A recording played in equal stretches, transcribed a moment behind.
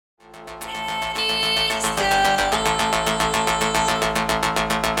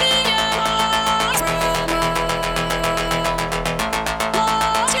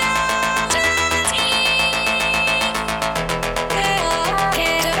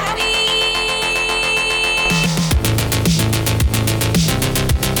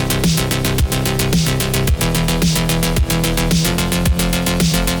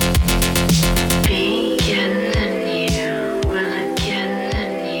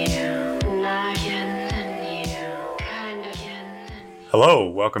Hello,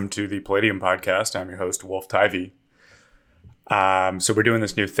 welcome to the Palladium Podcast. I'm your host, Wolf Tivey. So we're doing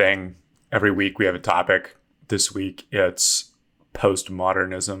this new thing. Every week we have a topic. This week it's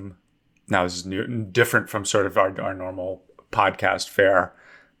postmodernism. Now this is new, different from sort of our normal podcast fare.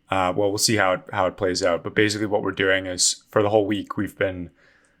 We'll see how it plays out. But basically what we're doing is for the whole week we've been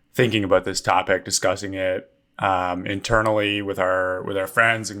thinking about this topic, discussing it internally with our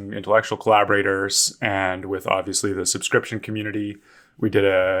friends and intellectual collaborators, and with obviously the subscription community. We did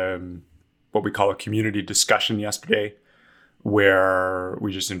what we call a community discussion yesterday, where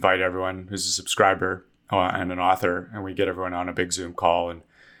we just invite everyone who's a subscriber and an author, and we get everyone on a big Zoom call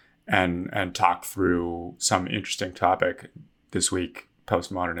and talk through some interesting topic. This week,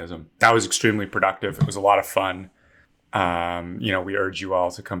 postmodernism. That was extremely productive. It was a lot of fun. We urge you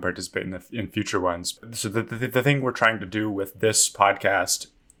all to come participate in future ones. So the thing we're trying to do with this podcast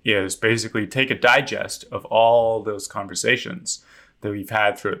is basically take a digest of all those conversations that we've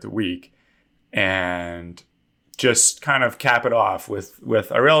had throughout the week and just kind of cap it off with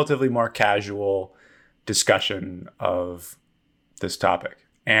a relatively more casual discussion of this topic.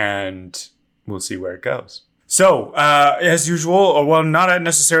 And we'll see where it goes. So, as usual, or well, not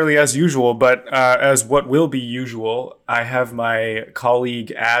necessarily as usual, but as what will be usual, I have my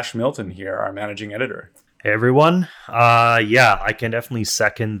colleague Ash Milton here, our managing editor. Hey, everyone. I can definitely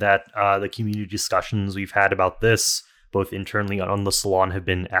second that the community discussions we've had about this, both internally and on the salon, have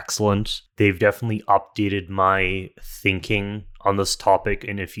been excellent. They've definitely updated my thinking on this topic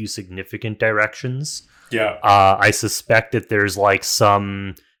in a few significant directions. Yeah. I suspect that there's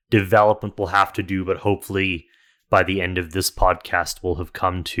some development we'll have to do, but hopefully by the end of this podcast we'll have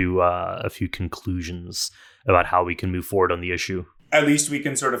come to a few conclusions about how we can move forward on the issue. At least we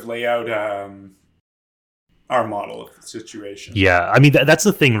can sort of lay out our model of the situation. Yeah, I mean that's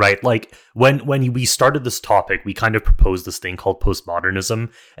the thing, right? When we started this topic, we kind of proposed this thing called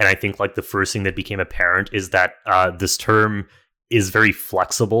postmodernism, and I think the first thing that became apparent is that this term is very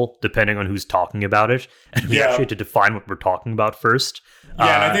flexible depending on who's talking about it, and we actually had to define what we're talking about first.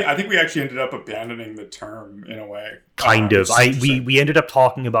 Yeah, and I think we actually ended up abandoning the term in a way. Kind of. We ended up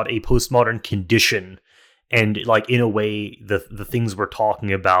talking about a postmodern condition, and in a way, the things we're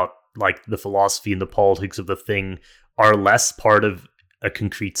talking about, the philosophy and the politics of the thing, are less part of a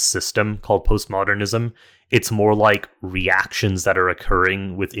concrete system called postmodernism. It's more like reactions that are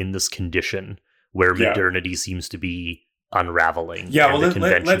occurring within this condition where modernity seems to be unraveling. Yeah, well,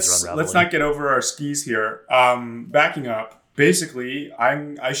 let's not get over our skis here. Backing up, basically,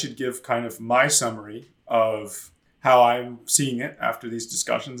 I should give kind of my summary of how I'm seeing it after these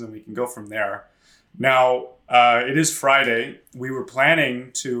discussions, and we can go from there. Now, it is Friday. We were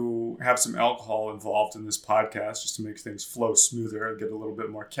planning to have some alcohol involved in this podcast just to make things flow smoother and get a little bit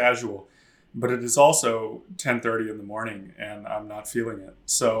more casual. But it is also 10:30 in the morning, and I'm not feeling it.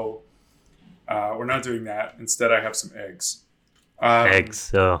 So we're not doing that. Instead, I have some eggs. Eggs.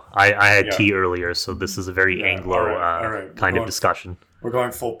 So I had tea earlier, so this is a very Anglo kind of discussion. We're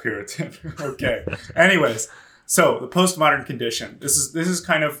going full Puritan. Okay. Anyways, so the postmodern condition. This is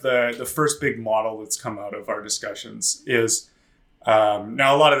kind of the first big model that's come out of our discussions. Is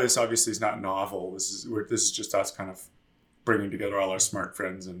now a lot of this obviously is not novel. This is just us kind of bringing together all our smart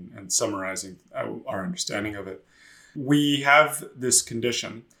friends and summarizing our understanding of it. We have this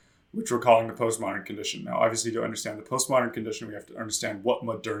condition, which we're calling the postmodern condition. Now, obviously, to understand the postmodern condition, we have to understand what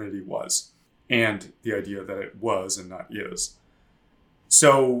modernity was and the idea that it was and not is.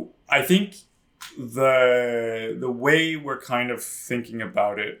 So I think the way we're kind of thinking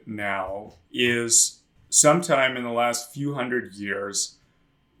about it now is sometime in the last few hundred years,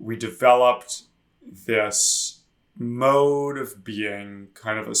 we developed this mode of being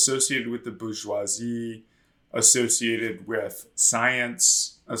kind of associated with the bourgeoisie, associated with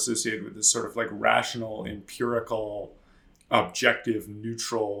science, associated with this sort of rational, empirical, objective,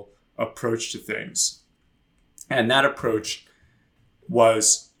 neutral approach to things. And that approach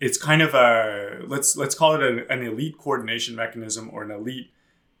it's kind of let's call it an elite coordination mechanism, or an elite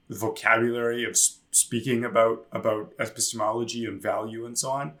vocabulary of speaking about epistemology and value and so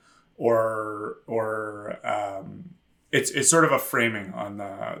on, or it's sort of a framing on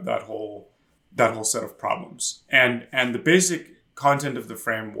that whole set of problems. And the basic content of the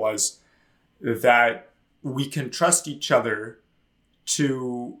frame was that we can trust each other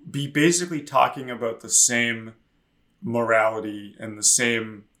to be basically talking about the same morality and the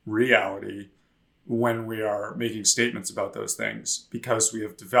same reality when we are making statements about those things, because we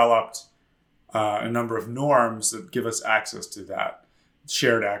have developed a number of norms that give us access to that,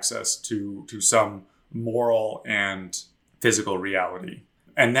 shared access to some moral and physical reality.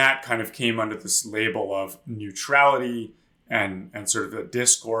 And that kind of came under this label of neutrality and sort of the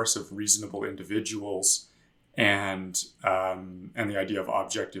discourse of reasonable individuals and the idea of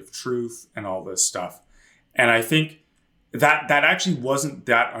objective truth and all this stuff. And I think that actually wasn't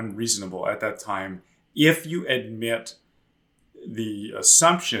that unreasonable at that time if you admit the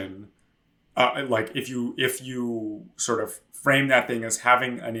assumption, like if you sort of frame that thing as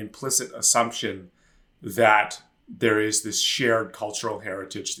having an implicit assumption that there is this shared cultural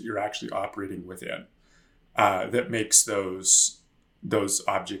heritage that you're actually operating within, that makes those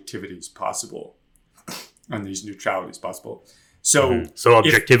objectivities possible and these neutralities possible. So, so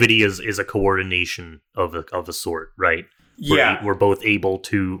objectivity is a coordination of a sort, right? Yeah, we're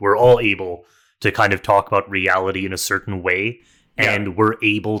all able to kind of talk about reality in a certain way, and we're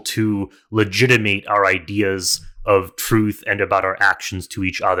able to legitimate our ideas of truth and about our actions to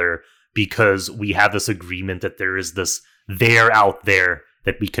each other because we have this agreement that there is this there out there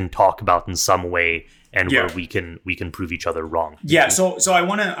that we can talk about in some way, and where we can prove each other wrong. Yeah. So I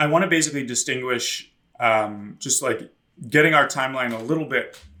want to basically distinguish, just like getting our timeline a little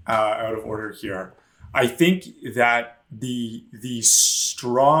bit out of order here. I think that the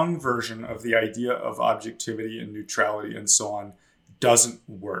strong version of the idea of objectivity and neutrality and so on doesn't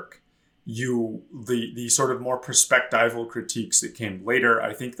work. The sort of more perspectival critiques that came later,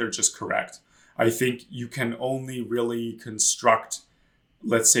 I think they're just correct. I think you can only really construct,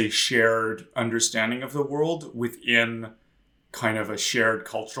 let's say, shared understanding of the world within kind of a shared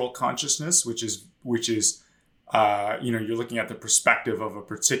cultural consciousness, which is you're looking at the perspective of a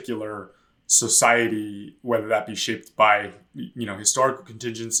particular society, whether that be shaped by historical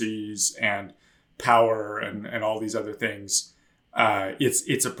contingencies and power and all these other things.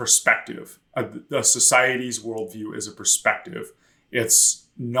 It's a perspective. A society's worldview is a perspective. It's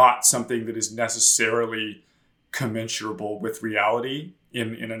not something that is necessarily commensurable with reality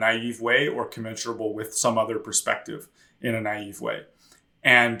in a naive way, or commensurable with some other perspective in a naive way.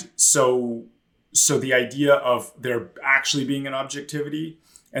 And so the idea of there actually being an objectivity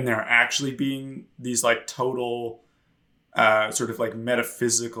and there actually being these like total sort of like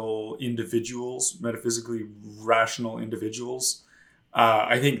metaphysically rational individuals,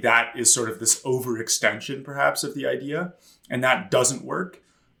 I think that is sort of this overextension perhaps of the idea, and that doesn't work.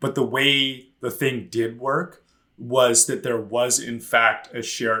 But the way the thing did work was that there was in fact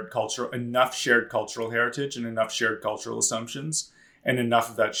enough shared cultural heritage and enough shared cultural assumptions and enough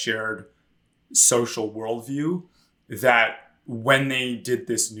of that shared social worldview that when they did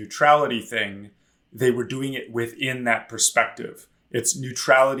this neutrality thing, they were doing it within that perspective. It's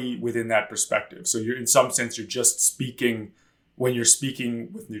neutrality within that perspective. So you're, in some sense, you're just speaking, when you're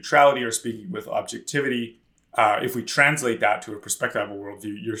speaking with neutrality or speaking with objectivity, if we translate that to a perspectival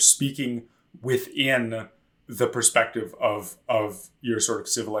worldview, you're speaking within the perspective of your sort of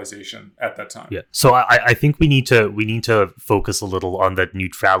civilization at that time. Yeah. So I think we need to focus a little on that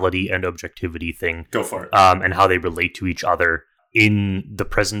neutrality and objectivity thing. Go for it. And how they relate to each other. In the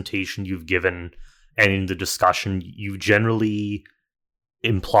presentation you've given and in the discussion, you generally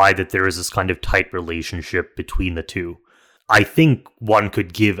imply that there is this kind of tight relationship between the two. I think one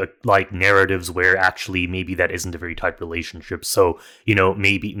could give narratives where actually maybe that isn't a very tight relationship. So,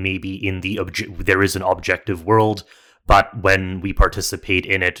 maybe in there is an objective world, but when we participate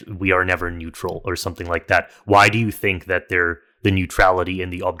in it, we are never neutral or something like that. Why do you think that the neutrality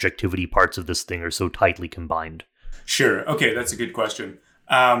and the objectivity parts of this thing are so tightly combined? Sure. Okay, that's a good question.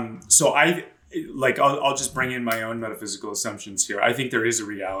 So I'll just bring in my own metaphysical assumptions here. I think there is a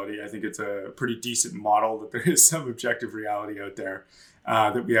reality. I think it's a pretty decent model that there is some objective reality out there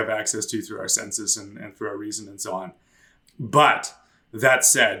that we have access to through our senses and through our reason and so on. But that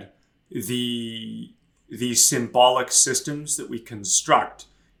said, the symbolic systems that we construct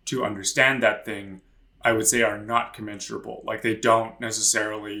to understand that thing, I would say, are not commensurable. Like they don't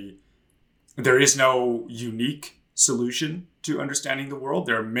necessarily, there is no unique solution to understanding the world.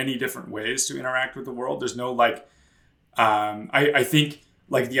 There are many different ways to interact with the world. There's no I think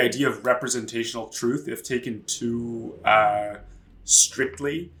like the idea of representational truth, if taken too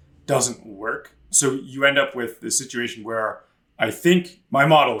strictly, doesn't work. So you end up with the situation where I think my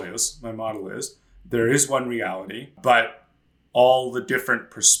model is there is one reality, but all the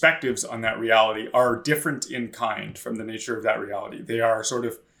different perspectives on that reality are different in kind from the nature of that reality. They are sort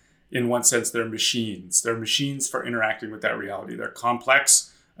of, in one sense, they're machines. They're machines for interacting with that reality. They're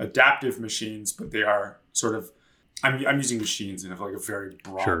complex, adaptive machines, but they are sort of, I'm using machines in a very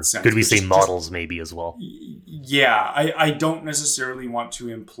broad sense. Could we say models maybe as well? Yeah, I don't necessarily want to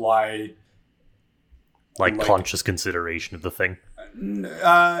imply conscious consideration of the thing.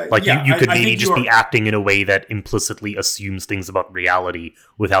 You could maybe just be acting in a way that implicitly assumes things about reality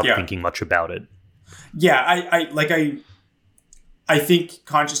without thinking much about it. Yeah, I think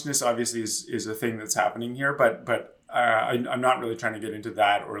consciousness obviously is a thing that's happening here, but I'm not really trying to get into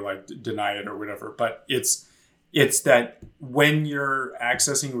that or like deny it or whatever. But it's that when you're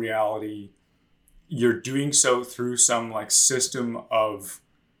accessing reality, you're doing so through some like system of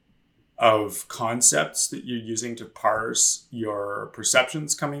concepts that you're using to parse your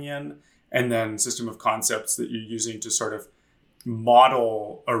perceptions coming in, and then system of concepts that you're using to sort of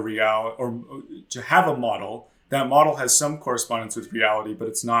model a reality, or to have a model. That model has some correspondence with reality, but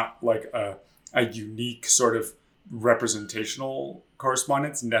it's not like a unique sort of representational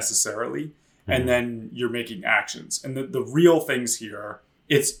correspondence necessarily. Mm-hmm. And then you're making actions. And the real things here,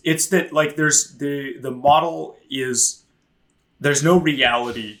 it's that like there's the model is, there's no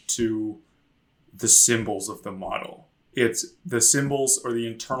reality to the symbols of the model. It's the symbols or the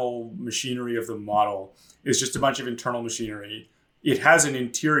internal machinery of the model is just a bunch of internal machinery. It has an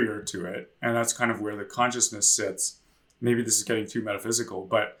interior to it, and that's kind of where the consciousness sits. Maybe this is getting too metaphysical,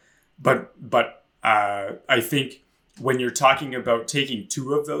 but I think when you're talking about taking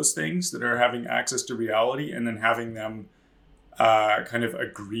two of those things that are having access to reality and then having them kind of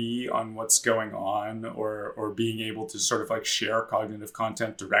agree on what's going on, or being able to sort of like share cognitive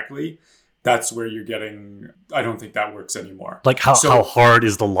content directly, that's where you're getting, I don't think that works anymore. Like how hard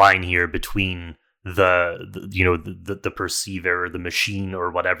is the line here between the perceiver, the machine, or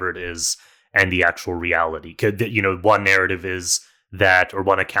whatever it is, and the actual reality? One narrative is that, or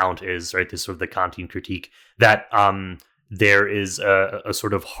one account is, right, this sort of the Kantian critique, that there is a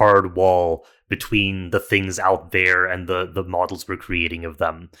sort of hard wall between the things out there and the models we're creating of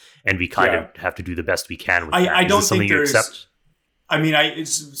them, and we kind of have to do the best we can with that. I don't think there's, I mean,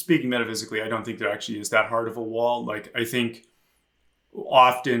 speaking metaphysically, I don't think there actually is that hard of a wall. Like, I think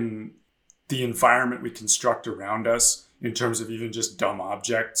often the environment we construct around us, in terms of even just dumb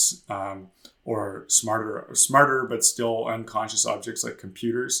objects, or smarter but still unconscious objects like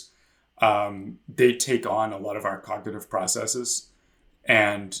computers, they take on a lot of our cognitive processes,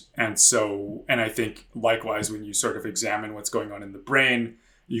 and I think likewise, when you sort of examine what's going on in the brain,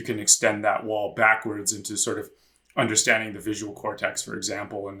 you can extend that wall backwards into sort of understanding the visual cortex, for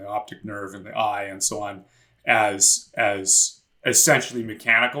example, and the optic nerve and the eye and so on, as essentially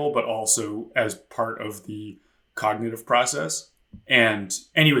mechanical, but also as part of the cognitive process. And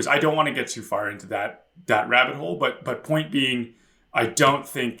anyways, I don't want to get too far into that rabbit hole, but point being, I don't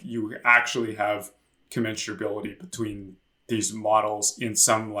think you actually have commensurability between these models in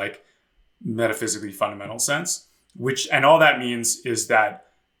some like metaphysically fundamental sense, and all that means is that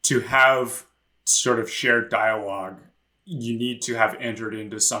to have sort of shared dialogue, you need to have entered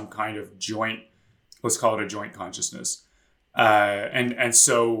into some kind of joint, let's call it a joint consciousness. And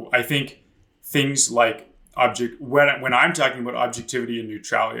so I think things like when I'm talking about objectivity and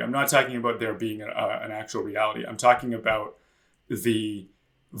neutrality, I'm not talking about there being an actual reality. I'm talking about the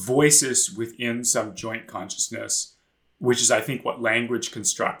voices within some joint consciousness, which is, I think, what language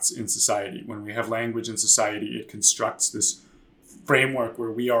constructs in society. When we have language in society, it constructs this framework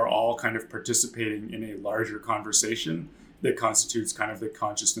where we are all kind of participating in a larger conversation that constitutes kind of the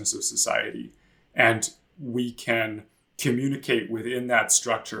consciousness of society. And we can communicate within that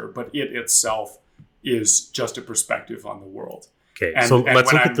structure, but it itself is just a perspective on the world. Okay, so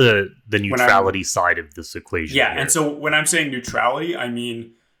let's look at the neutrality side of this equation. Yeah, here. And so when I'm saying neutrality, I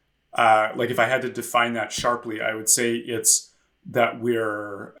mean, like if I had to define that sharply, I would say it's that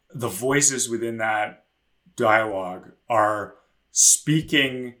the voices within that dialogue are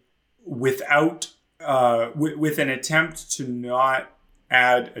speaking without, with an attempt to not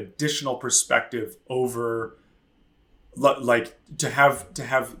add additional perspective over, like to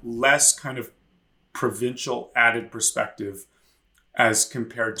have less kind of provincial added perspective as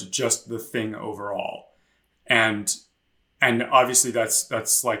compared to just the thing overall. And obviously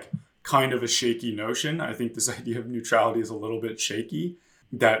that's like kind of a shaky notion. I think this idea of neutrality is a little bit shaky,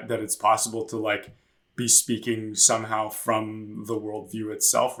 that it's possible to like be speaking somehow from the worldview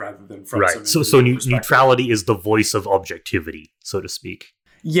itself rather than from right. So neutrality is the voice of objectivity, so to speak.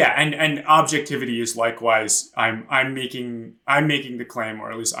 Yeah, and objectivity is likewise. I'm making the claim,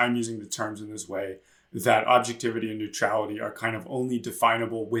 or at least I'm using the terms in this way, that objectivity and neutrality are kind of only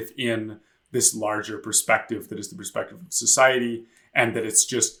definable within this larger perspective that is the perspective of society, and that it's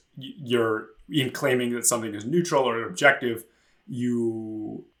just, you're in claiming that something is neutral or objective,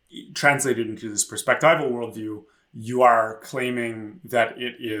 you translate it into this perspectival worldview, you are claiming that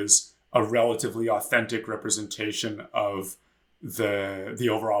it is a relatively authentic representation of the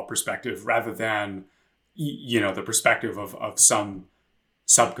overall perspective, rather than the perspective of some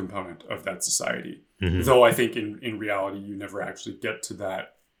subcomponent of that society. Mm-hmm. Though I think in reality you never actually get to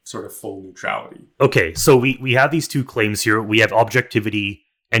that sort of full neutrality. Okay, so we have these two claims here. We have objectivity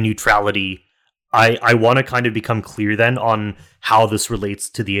and neutrality. I want to kind of become clear then on how this relates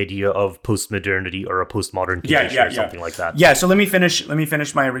to the idea of postmodernity or a postmodern condition or something like that. Yeah, so let me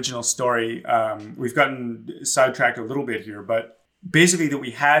finish my original story. We've gotten sidetracked a little bit here, but basically that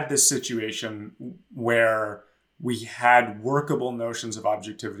we had this situation where we had workable notions of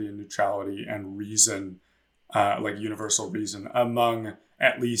objectivity and neutrality and reason, like universal reason, among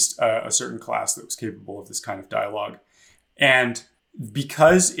at least a certain class that was capable of this kind of dialogue. And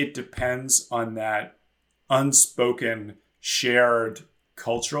because it depends on that unspoken shared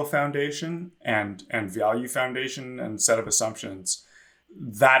cultural foundation and value foundation and set of assumptions,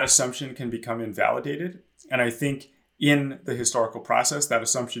 that assumption can become invalidated. And I think in the historical process, that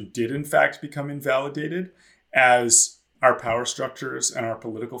assumption did in fact become invalidated as our power structures and our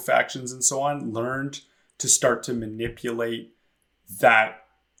political factions and so on learned to start to manipulate that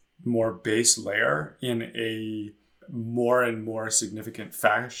more base layer in a more and more significant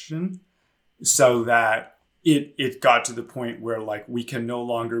fashion, so that it got to the point where like we can no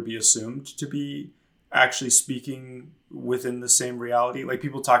longer be assumed to be actually speaking within the same reality. Like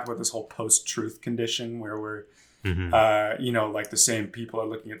people talk about this whole post-truth condition where we're like the same people are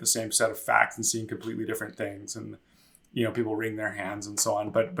looking at the same set of facts and seeing completely different things, and people wring their hands and so on.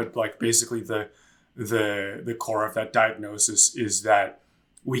 But like basically the core of that diagnosis is that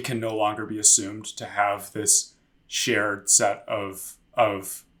we can no longer be assumed to have this shared set of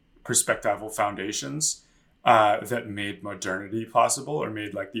perspectival foundations that made modernity possible, or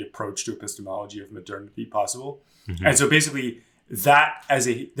made like the approach to epistemology of modernity possible. And so basically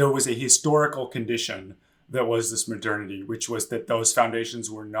there was a historical condition that was this modernity, which was that those foundations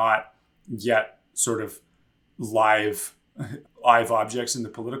were not yet sort of live objects in the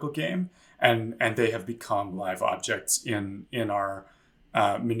political game, and they have become live objects in our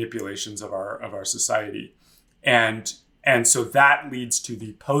manipulations of our society. And so that leads to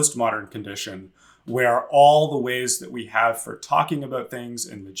the postmodern condition, where all the ways that we have for talking about things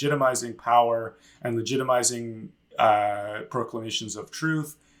and legitimizing power and legitimizing proclamations of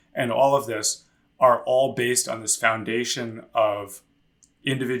truth and all of this are all based on this foundation of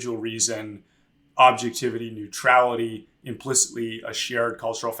individual reason, objectivity, neutrality, implicitly a shared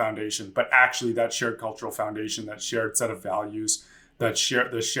cultural foundation, but actually that shared cultural foundation, that shared set of values, the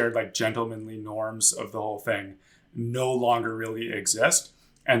shared like gentlemanly norms of the whole thing no longer really exist.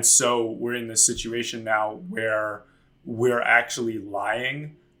 And so we're in this situation now where we're actually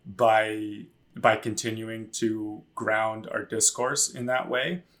lying by continuing to ground our discourse in that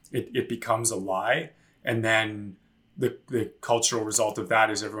way. It becomes a lie. And then the cultural result of that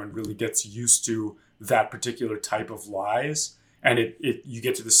is everyone really gets used to that particular type of lies. And you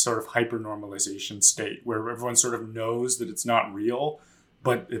get to this sort of hyper-normalization state where everyone sort of knows that it's not real,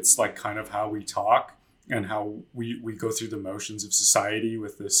 but it's like kind of how we talk and how we go through the motions of society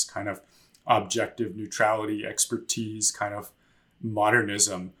with this kind of objective neutrality, expertise, kind of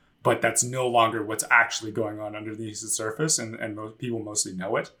modernism. But that's no longer what's actually going on underneath the surface, and most people mostly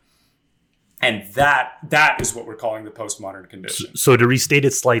know it. And that is what we're calling the postmodern condition. So to restate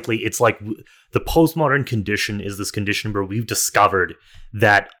it slightly, it's like the postmodern condition is this condition where we've discovered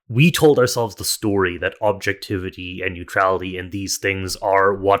that we told ourselves the story that objectivity and neutrality and these things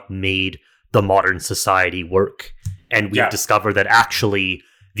are what made the modern society work. And we've discovered that actually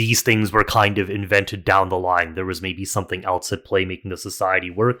these things were kind of invented down the line. There was maybe something else at play making the society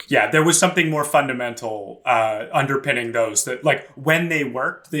work. Yeah, there was something more fundamental underpinning those, that like when they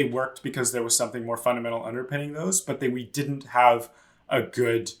worked because there was something more fundamental underpinning those, but we didn't have a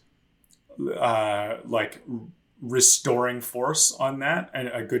good restoring force on that and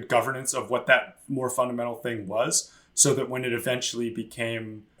a good governance of what that more fundamental thing was. So that when it eventually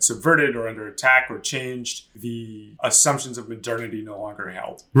became subverted or under attack or changed, the assumptions of modernity no longer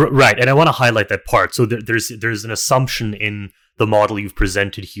held. Right, and I want to highlight that part. So there's an assumption in the model you've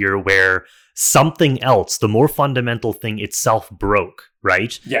presented here where something else, the more fundamental thing itself, broke,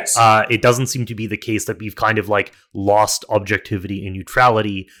 right? Yes. It doesn't seem to be the case that we've kind of like lost objectivity and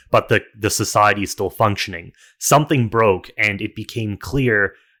neutrality, but the society is still functioning. Something broke, and it became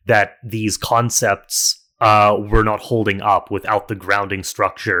clear that these concepts were not holding up without the grounding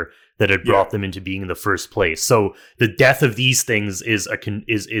structure that had brought them into being in the first place. So the death of these things is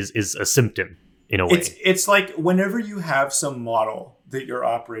a symptom in a way. It's like whenever you have some model that you're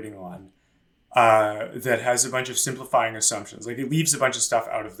operating on that has a bunch of simplifying assumptions, like it leaves a bunch of stuff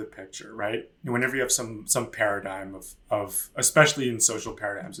out of the picture, right? Whenever you have some paradigm of especially in social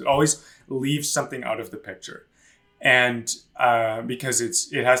paradigms, it always leaves something out of the picture, and because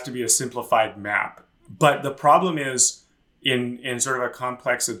it has to be a simplified map. But the problem is in sort of a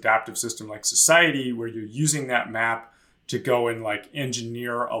complex adaptive system like society, where you're using that map to go and like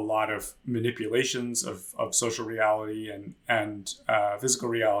engineer a lot of manipulations of social reality and physical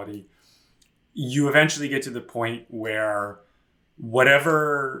reality, you eventually get to the point where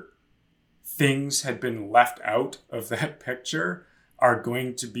whatever things had been left out of that picture are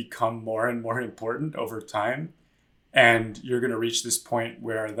going to become more and more important over time. And you're going to reach this point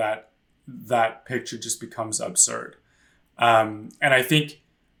where that picture just becomes absurd. And I think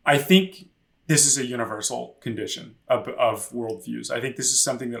this is a universal condition of worldviews. I think this is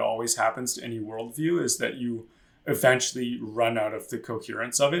something that always happens to any worldview, is that you eventually run out of the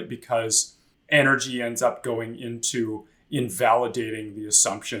coherence of it, because energy ends up going into invalidating the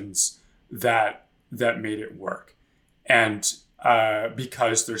assumptions that made it work. And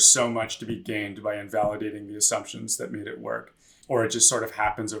because there's so much to be gained by invalidating the assumptions that made it work, or it just sort of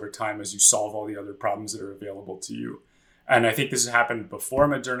happens over time as you solve all the other problems that are available to you. And I think this has happened before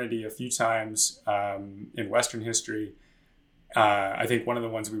modernity a few times in Western history. I think one of the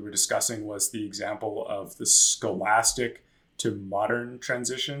ones we were discussing was the example of the scholastic to modern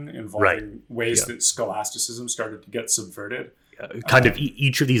transition, involving ways that scholasticism started to get subverted. Kind of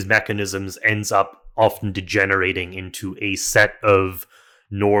each of these mechanisms ends up often degenerating into a set of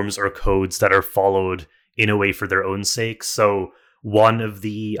norms or codes that are followed in a way for their own sake. So one of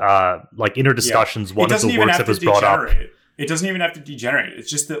the inner discussions, one of the works that was brought up. It doesn't even have to degenerate. It's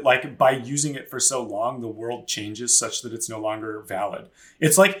just that, like, by using it for so long, the world changes such that it's no longer valid.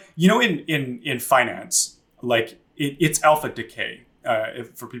 It's like, in finance, like it's alpha decay.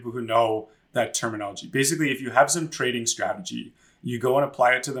 For people who know that terminology, basically, if you have some trading strategy, you go and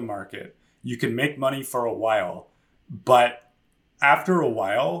apply it to the market, you can make money for a while, but after a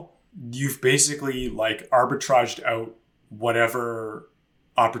while, you've basically like arbitraged out whatever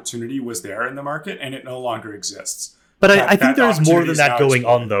opportunity was there in the market, and it no longer exists. But I think there's more than that going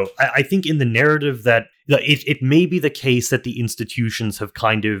on, though. I think in the narrative that it may be the case that the institutions have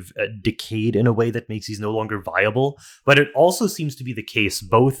kind of decayed in a way that makes these no longer viable, but it also seems to be the case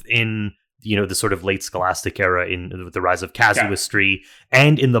both in the sort of late scholastic era with the rise of casuistry,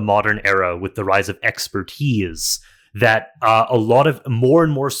 and in the modern era with the rise of expertise, that a lot of more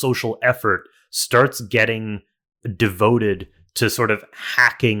and more social effort starts getting devoted to sort of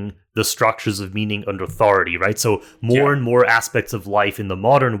hacking the structures of meaning and authority, right? So more and more aspects of life in the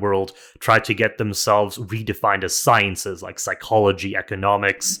modern world try to get themselves redefined as sciences, like psychology,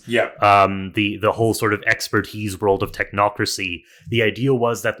 economics, the whole sort of expertise world of technocracy. The idea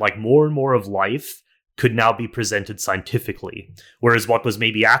was that like more and more of life could now be presented scientifically, whereas what was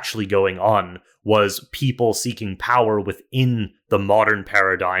maybe actually going on was people seeking power within the modern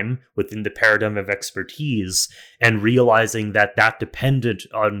paradigm, within the paradigm of expertise, and realizing that depended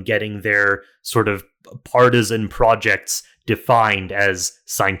on getting their sort of partisan projects defined as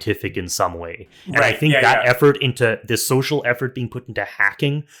scientific in some way. And I think effort into this social effort being put into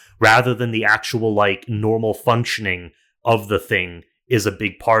hacking rather than the actual like normal functioning of the thing is a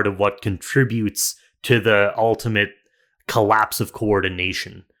big part of what contributes to the ultimate collapse of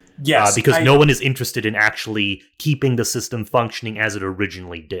coordination. Yes, because no one is interested in actually keeping the system functioning as it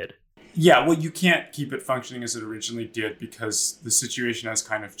originally did. Yeah, well, you can't keep it functioning as it originally did because the situation has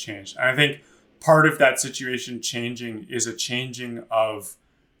kind of changed. And I think part of that situation changing is a changing of,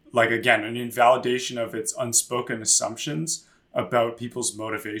 like, again, an invalidation of its unspoken assumptions about people's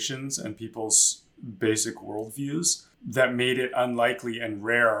motivations and people's basic worldviews that made it unlikely and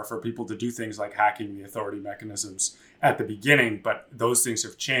rare for people to do things like hacking the authority mechanisms at the beginning, but those things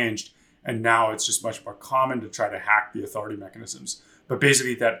have changed, and now it's just much more common to try to hack the authority mechanisms. But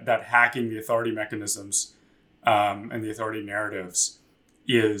basically that hacking the authority mechanisms and the authority narratives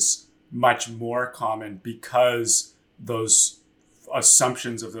is much more common because those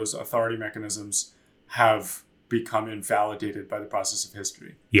assumptions of those authority mechanisms have become invalidated by the process of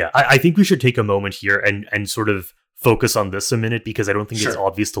history. Yeah, I think we should take a moment here and sort of focus on this a minute, because I don't think it's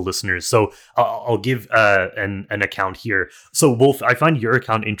obvious to listeners. So I'll give an account here. So Wolf, I find your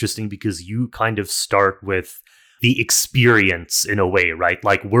account interesting because you kind of start with the experience in a way, right?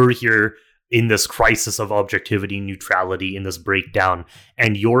 Like we're here in this crisis of objectivity, neutrality, in this breakdown,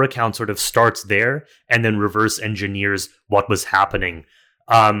 and your account sort of starts there and then reverse engineers what was happening.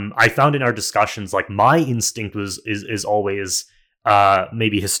 I found in our discussions, like my instinct is always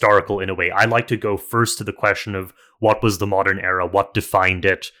maybe historical in a way. I like to go first to the question of what was the modern era, what defined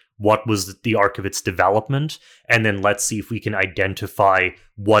it, what was the arc of its development, and then let's see if we can identify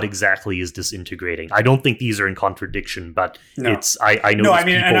what exactly is disintegrating. I don't think these are in contradiction, but I know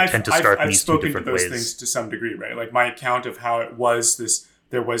people tend to start in these two different ways. I've spoken to those things to some degree, right? Like my account of how it was this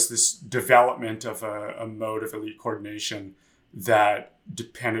there was this development of a mode of elite coordination that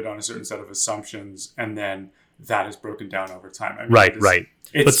depended on a certain set of assumptions, and then that is broken down over time. I mean, right.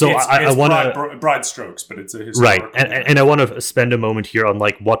 I want to broad strokes, but it's a historical and I want to spend a moment here on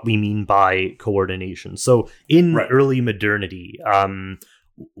like what we mean by coordination. So in early modernity,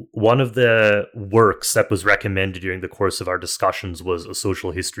 one of the works that was recommended during the course of our discussions was A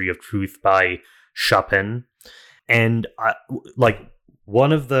Social History of Truth by Chapin, and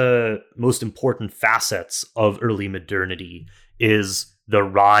one of the most important facets of early modernity is the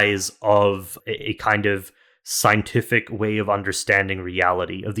rise of a kind of scientific way of understanding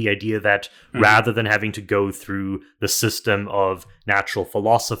reality, of the idea that rather than having to go through the system of natural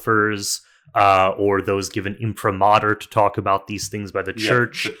philosophers or those given imprimatur to talk about these things by the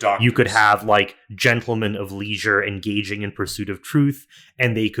church, you could have like gentlemen of leisure engaging in pursuit of truth,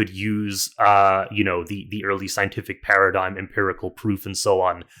 and they could use the early scientific paradigm, empirical proof, and so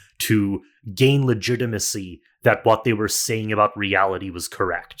on to gain legitimacy that what they were saying about reality was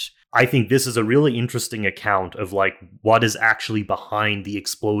correct. I think this is a really interesting account of like what is actually behind the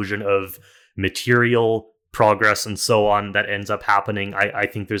explosion of material progress and so on that ends up happening. I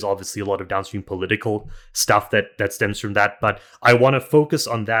think there's obviously a lot of downstream political stuff that stems from that, but I want to focus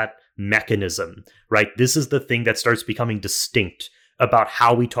on that mechanism, right? This is the thing that starts becoming distinct about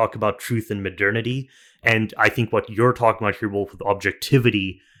how we talk about truth in modernity. And I think what you're talking about here, Wolf, with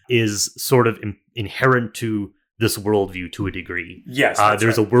objectivity is sort of inherent to this worldview to a degree. Yes,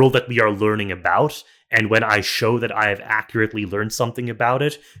 there's a world that we are learning about, and when I show that I have accurately learned something about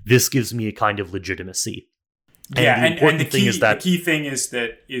it, this gives me a kind of legitimacy. And the key thing is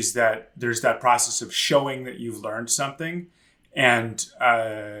that there's that process of showing that you've learned something, and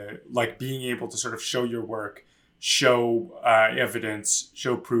like being able to sort of show your work, show evidence,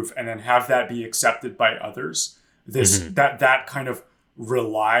 show proof, and then have that be accepted by others. That kind of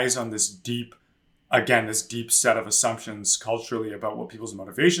relies on this deep set of assumptions culturally about what people's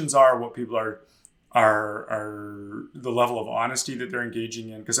motivations are, what people are the level of honesty that they're engaging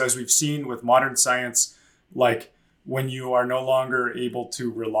in. Because as we've seen with modern science, like when you are no longer able to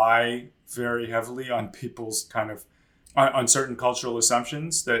rely very heavily on people's kind of on certain cultural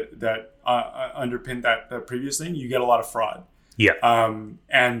assumptions that underpin that previous thing, you get a lot of fraud. Yeah.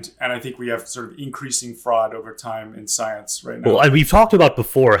 And I think we have sort of increasing fraud over time in science right now. Well, and we've talked about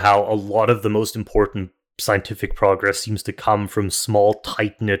before how a lot of the most important scientific progress seems to come from small,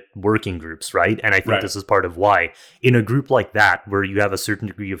 tight-knit working groups, right? And I think this is part of why. In a group like that, where you have a certain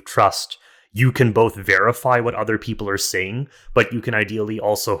degree of trust, you can both verify what other people are saying, but you can ideally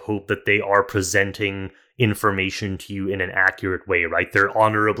also hope that they are presenting information to you in an accurate way, right? They're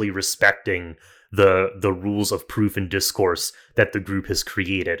honorably respecting the rules of proof and discourse that the group has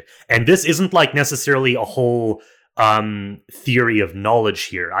created. And this isn't like necessarily a whole theory of knowledge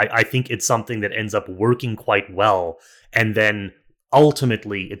here. I think it's something that ends up working quite well, and then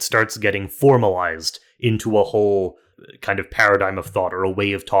ultimately it starts getting formalized into a whole kind of paradigm of thought or a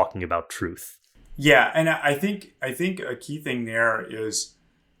way of talking about truth. Yeah, and I think a key thing there is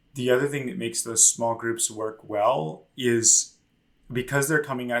the other thing that makes those small groups work well is because they're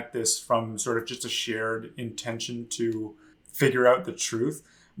coming at this from sort of just a shared intention to figure out the truth,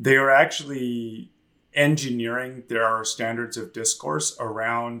 they are actually engineering their standards of discourse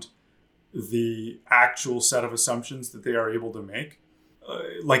around the actual set of assumptions that they are able to make.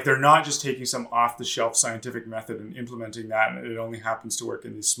 Like they're not just taking some off-the-shelf scientific method and implementing that, and it only happens to work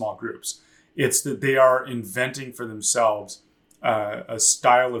in these small groups. It's that they are inventing for themselves a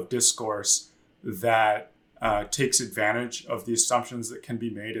style of discourse that takes advantage of the assumptions that can be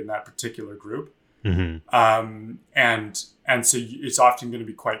made in that particular group. And so it's often going to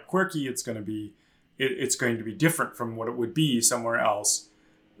be quite quirky. It's going to be different from what it would be somewhere else,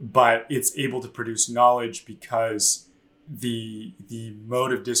 but it's able to produce knowledge because the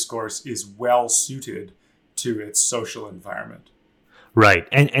mode of discourse is well suited to its social environment. Right.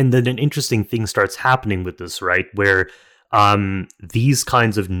 And then an interesting thing starts happening with this, right? Where these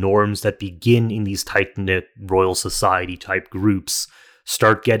kinds of norms that begin in these tight-knit Royal Society type groups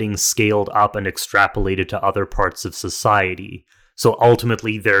start getting scaled up and extrapolated to other parts of society. So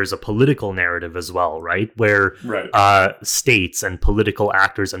ultimately, there's a political narrative as well, right? Where states and political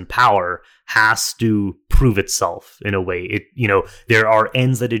actors and power has to prove itself in a way. There are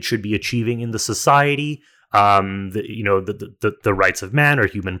ends that it should be achieving in the society. The rights of man or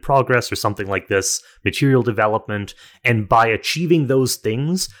human progress or something like this, material development. And by achieving those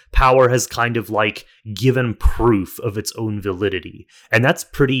things, power has kind of like given proof of its own validity. And that's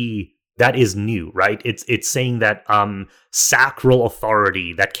pretty that is new, right? It's saying that sacral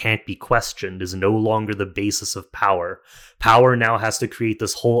authority that can't be questioned is no longer the basis of power. Power now has to create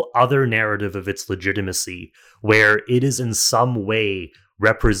this whole other narrative of its legitimacy, where it is in some way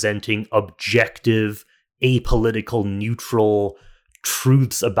representing objective, apolitical, neutral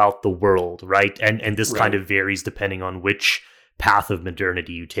truths about the world, right? And this kind of varies depending on which path of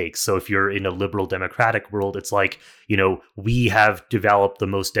modernity you take. So if you're in a liberal democratic world, it's like, we have developed the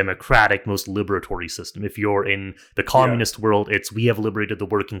most democratic, most liberatory system. If you're in the communist world, it's we have liberated the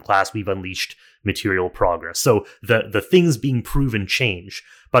working class, we've unleashed material progress. So the things being proven change,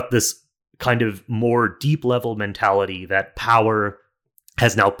 but this kind of more deep level mentality that power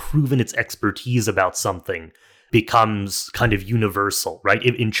has now proven its expertise about something becomes kind of universal, right?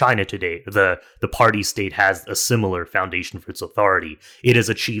 In China today, the party state has a similar foundation for its authority. It has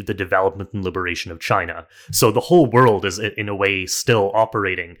achieved the development and liberation of China. So the whole world is, in a way, still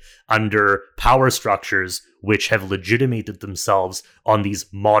operating under power structures which have legitimated themselves on these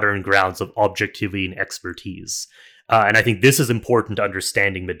modern grounds of objectivity and expertise. And I think this is important to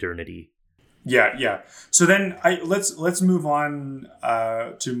understanding modernity. Yeah. So then let's move on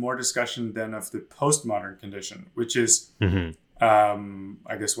to more discussion then of the postmodern condition, which is,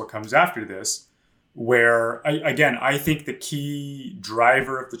 I guess, what comes after this, where, I think the key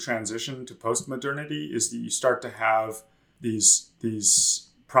driver of the transition to postmodernity is that you start to have these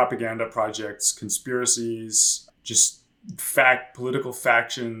propaganda projects, conspiracies, just political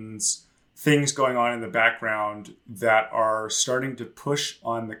factions, things going on in the background that are starting to push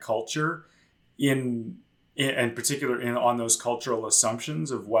on the culture in particular on those cultural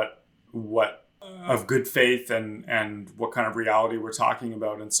assumptions of what of good faith and what kind of reality we're talking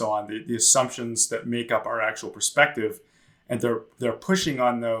about and so on, the assumptions that make up our actual perspective, and they're pushing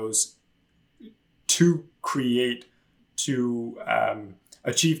on those to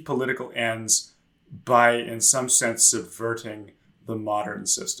achieve political ends by, in some sense, subverting the modern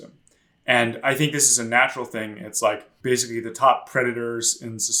system. And I think this is a natural thing. It's like basically the top predators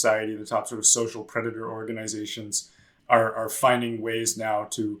in society, the top sort of social predator organizations are finding ways now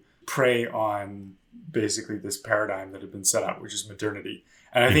to prey on basically this paradigm that had been set up, which is modernity.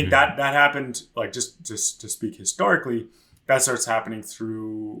 And I think that happened, like just to speak historically, that starts happening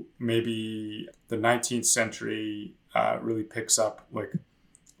through maybe the 19th century, really picks up, like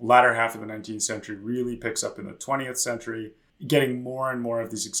latter half of the 19th century really picks up in the 20th century, getting more and more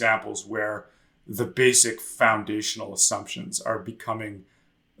of these examples where the basic foundational assumptions are becoming,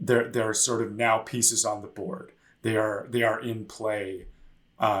 they're sort of now pieces on the board. They are in play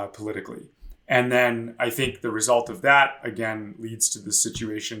politically. And then I think the result of that, again, leads to the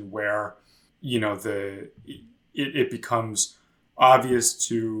situation where, it becomes obvious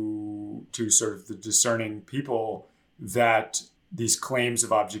to sort of the discerning people that these claims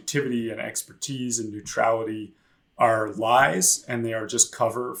of objectivity and expertise and neutrality are lies, and they are just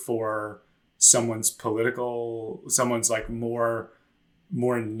cover for someone's like more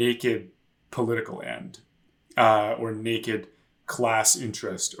naked political end, or naked class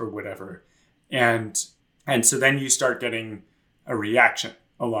interest or whatever. And so then you start getting a reaction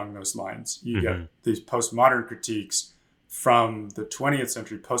along those lines. You get these postmodern critiques from the 20th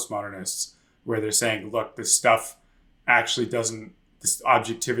century postmodernists where they're saying, look, this stuff actually doesn't, this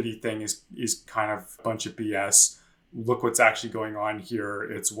objectivity thing is kind of a bunch of BS. Look what's actually going on here.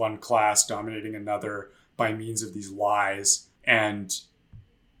 It's one class dominating another by means of these lies. And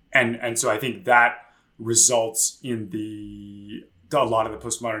so I think that results in a lot of the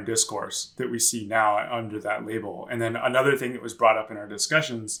postmodern discourse that we see now under that label. And then another thing that was brought up in our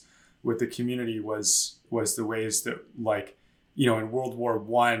discussions with the community was the ways that, like, in World War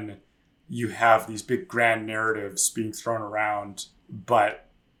I, you have these big grand narratives being thrown around, but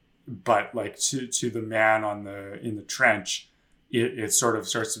like to the man in the trench, it sort of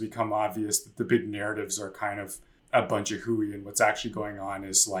starts to become obvious that the big narratives are kind of a bunch of hooey, and what's actually going on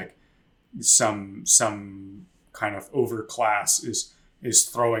is like some kind of overclass is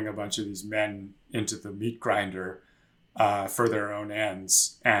throwing a bunch of these men into the meat grinder for their own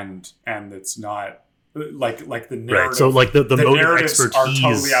ends, and it's not like the narrative. Right. So like the mode of expertise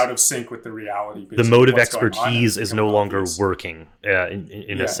are totally out of sync with the reality. The mode of expertise is no longer working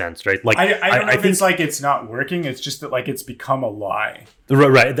in a sense, right? Like I don't know if it's like it's not working. It's just that like it's become a lie.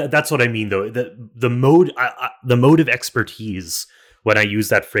 Right. That's what I mean, though. The mode of expertise. When I use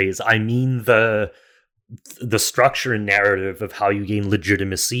that phrase, I mean the structure and narrative of how you gain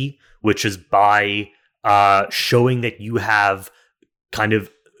legitimacy, which is by showing that you have kind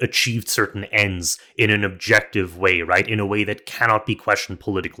of achieved certain ends in an objective way, right? In a way that cannot be questioned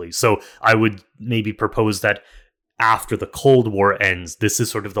politically. So I would maybe propose that after the Cold War ends, this is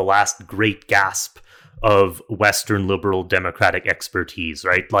sort of the last great gasp of Western liberal democratic expertise,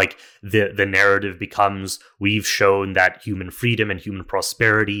 right? Like the narrative becomes, we've shown that human freedom and human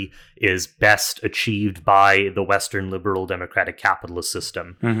prosperity is best achieved by the Western liberal democratic capitalist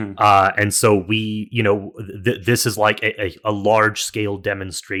system. And so we, this is like a large scale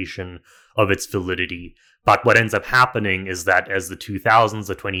demonstration of its validity. But what ends up happening is that as the 2000s,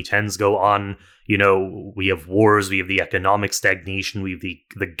 the 2010s go on, we have wars, we have the economic stagnation, we have the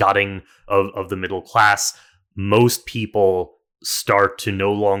gutting of the middle class. Most people start to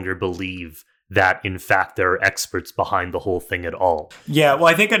no longer believe that, in fact, there are experts behind the whole thing at all. Yeah, well,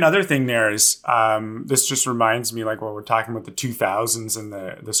 I think another thing there is, this just reminds me, like, when we're talking about the 2000s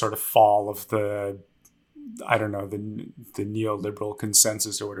and the sort of fall of the neoliberal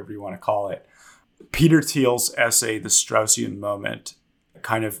consensus or whatever you want to call it. Peter Thiel's essay, The Straussian Moment,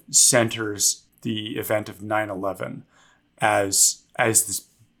 kind of centers the event of 9/11 as this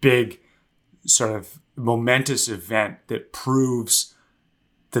big sort of momentous event that proves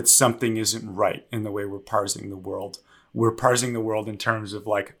that something isn't right in the way we're parsing the world. We're parsing the world in terms of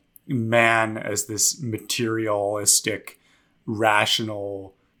like man as this materialistic,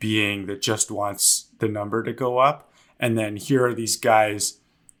 rational being that just wants the number to go up. And then here are these guys,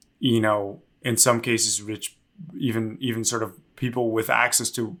 in some cases, rich, even sort of people with access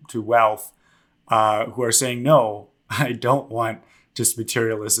to wealth, who are saying, no, I don't want just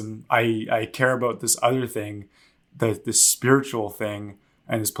materialism. I care about this other thing, this spiritual thing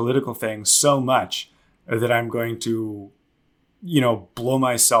and this political thing so much that I'm going to, blow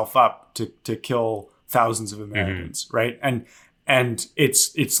myself up to kill thousands of Americans, right? And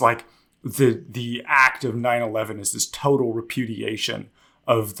it's like the act of 9/11 is this total repudiation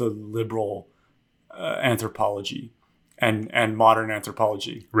of the liberal anthropology and modern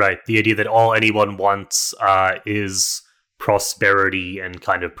anthropology. Right. The idea that all anyone wants is prosperity and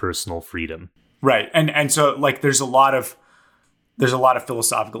kind of personal freedom. Right. And so like there's a lot of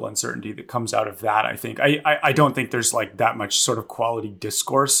philosophical uncertainty that comes out of that, I think. I don't think there's like that much sort of quality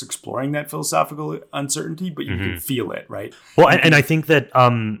discourse exploring that philosophical uncertainty, but you can feel it, right? Well, and I think that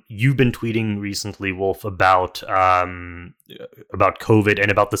you've been tweeting recently, Wolf, about COVID and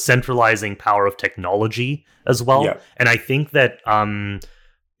about the centralizing power of technology as well. Yeah. And I think that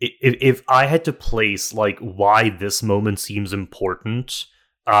if I had to place like why this moment seems important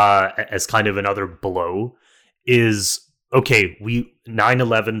as kind of another blow is, okay,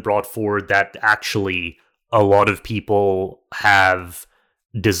 9/11 brought forward that actually a lot of people have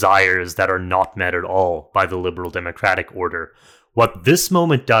desires that are not met at all by the liberal democratic order. What this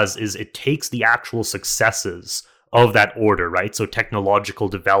moment does is it takes the actual successes of that order, right? So technological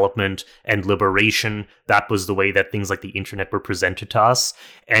development and liberation, that was the way that things like the internet were presented to us.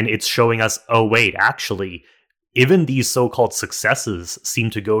 And it's showing us, oh, wait, actually, even these so-called successes seem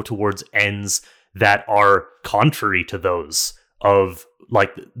to go towards ends that are contrary to those of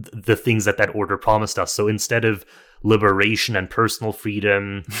like the things that order promised us. So instead of liberation and personal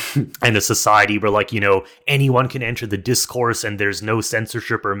freedom and a society where like, anyone can enter the discourse and there's no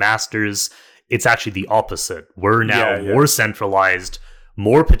censorship or masters, it's actually the opposite. We're now more centralized,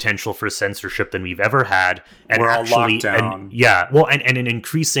 more potential for censorship than we've ever had. And we're actually, all locked down. And an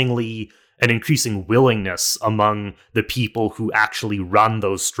increasing willingness among the people who actually run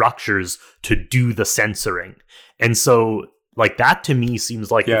those structures to do the censoring. And so like that to me seems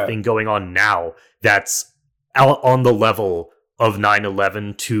like the thing going on now that's out on the level of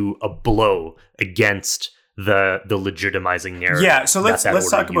 9/11 to a blow against the legitimizing narrative. Yeah, so let's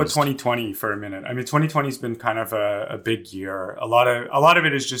talk about 2020 for a minute. I mean, 2020 has been kind of a big year. A lot of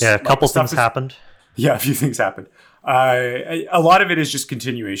it is just a couple things happened. Yeah, a few things happened. A lot of it is just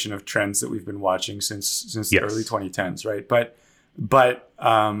continuation of trends that we've been watching since the early 2010s, right? But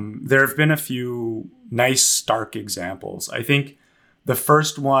there have been a few nice stark examples. I think the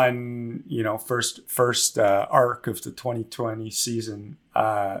first one, first arc of the 2020 season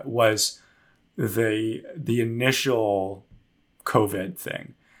was the initial COVID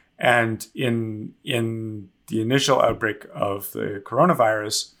thing, and in the initial outbreak of the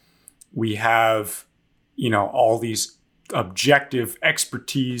coronavirus, we have all these objective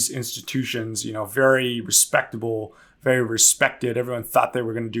expertise institutions, very respectable, very respected. Everyone thought they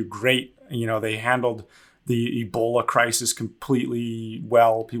were going to do great. They handled the Ebola crisis completely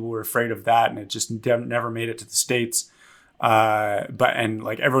well. People were afraid of that, and it just never made it to the States.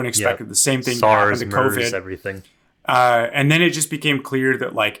 Everyone expected the same thing SARS, to happen to MERS, COVID. Everything. And then it just became clear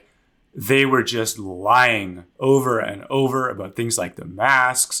that like they were just lying over and over about things like the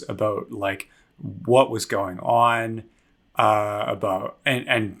masks, about like what was going on, about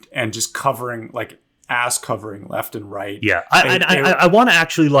and just covering like ass covering left and right. Yeah, I want to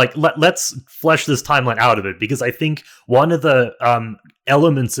actually let's flesh this timeline out a bit, because I think one of the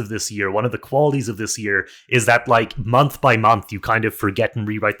elements of this year, one of the qualities of this year, is that like month by month you kind of forget and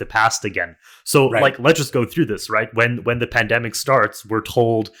rewrite the past again. So like let's just go through this, right? When the pandemic starts, we're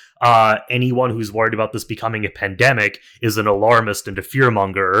told anyone who's worried about this becoming a pandemic is an alarmist and a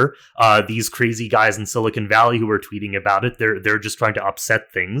fearmonger. These crazy guys in Silicon Valley who are tweeting about it, they're just trying to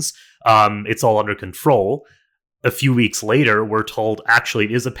upset things. It's all under control. A few weeks later, we're told actually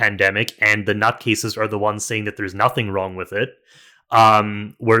it is a pandemic, and the nutcases are the ones saying that there's nothing wrong with it.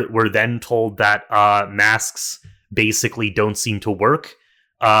 We're then told that masks basically don't seem to work,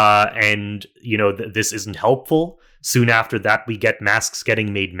 and this isn't helpful. Soon after that, we get masks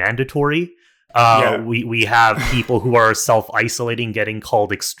getting made mandatory. We have people who are self-isolating getting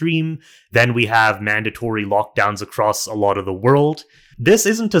called extreme. Then we have mandatory lockdowns across a lot of the world. This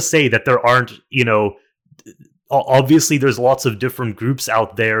isn't to say that there aren't, obviously there's lots of different groups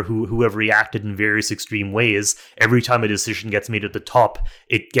out there who have reacted in various extreme ways. Every time a decision gets made at the top,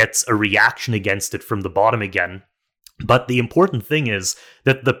 it gets a reaction against it from the bottom again. But the important thing is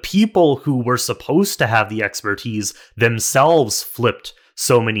that the people who were supposed to have the expertise themselves flipped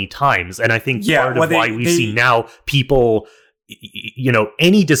so many times. And I think part of why we see now people,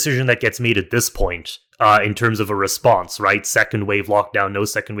 any decision that gets made at this point in terms of a response, right? Second wave lockdown, no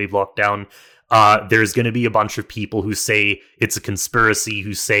second wave lockdown. There's going to be a bunch of people who say it's a conspiracy,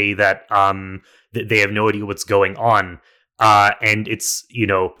 who say that they have no idea what's going on. And it's,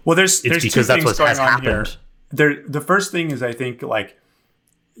 there's because that's what has happened. The first thing is, I think,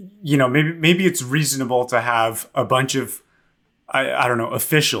 maybe it's reasonable to have a bunch of, I don't know,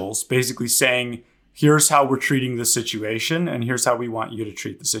 officials basically saying, here's how we're treating the situation, and here's how we want you to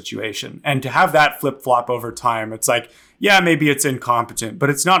treat the situation. And to have that flip-flop over time, it's like, yeah, maybe it's incompetent, but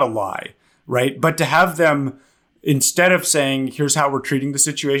it's not a lie, right? But to have them, instead of saying, here's how we're treating the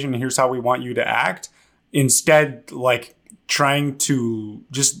situation, and here's how we want you to act, instead, like, trying to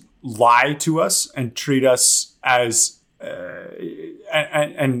just lie to us and treat us as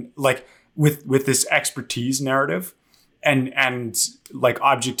and like with this expertise narrative and like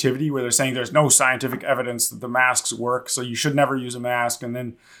objectivity, where they're saying there's no scientific evidence that the masks work, so you should never use a mask, and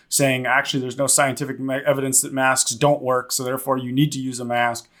then saying actually there's no scientific evidence that masks don't work, so therefore you need to use a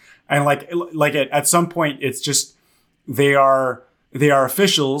mask. And at some point it's just they are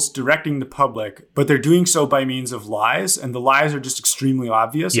officials directing the public, but they're doing so by means of lies, and the lies are just extremely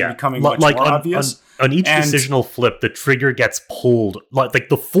obvious and becoming much more obvious. On each decisional flip, the trigger gets pulled. Like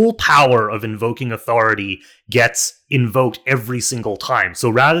the full power of invoking authority gets invoked every single time. So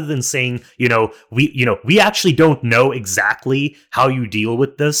rather than saying, we actually don't know exactly how you deal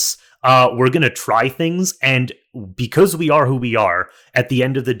with this, we're going to try things, and because we are who we are, at the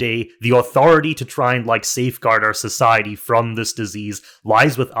end of the day, the authority to try and safeguard our society from this disease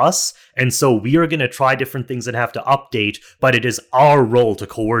lies with us. And so we are going to try different things and have to update, but it is our role to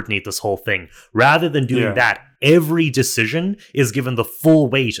coordinate this whole thing. Rather than doing that, every decision is given the full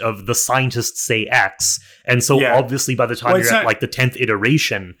weight of the scientists say X. And so obviously by the time you're at the 10th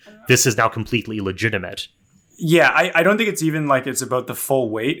iteration, this is now completely illegitimate. Yeah, I don't think it's even it's about the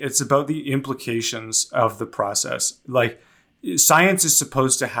full weight. It's about the implications of the process. Science is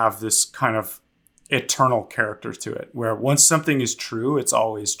supposed to have this kind of eternal character to it, where once something is true, it's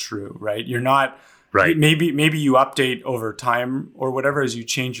always true, right? You're not right. Maybe you update over time or whatever as you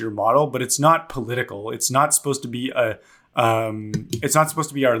change your model, but it's not political. It's not supposed to be it's not supposed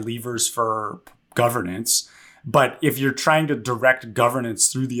to be our levers for governance. But if you're trying to direct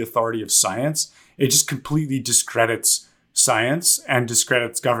governance through the authority of science, it just completely discredits science and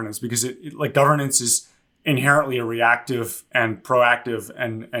discredits governance, because governance is inherently a reactive and proactive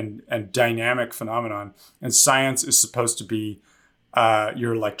and dynamic phenomenon. And science is supposed to be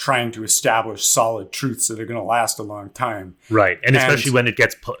you're trying to establish solid truths that are going to last a long time. Right. And especially when it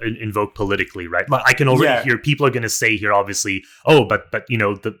gets invoked politically, right? I can already hear people are going to say here, obviously, but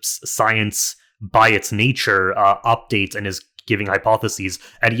the science by its nature updates and is giving hypotheses,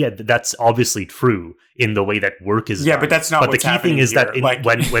 and that's obviously true in the way that work is done. But that's not. But what's the key thing is here. That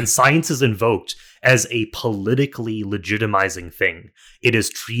when science is invoked as a politically legitimizing thing, it is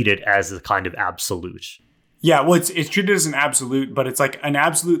treated as a kind of absolute. Yeah, well, it's treated as an absolute, but it's like an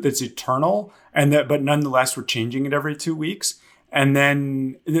absolute that's eternal, but nonetheless we're changing it every 2 weeks, and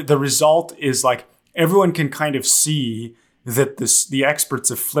then the result is everyone can kind of see that the experts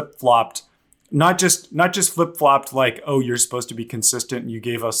have flip-flopped. Not just flip-flopped oh, you're supposed to be consistent and you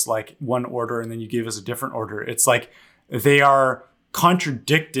gave us one order and then you gave us a different order. It's they are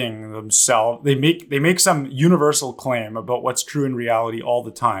contradicting themselves. They make some universal claim about what's true in reality all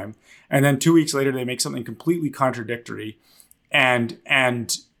the time. and then 2 weeks later they make something completely contradictory, and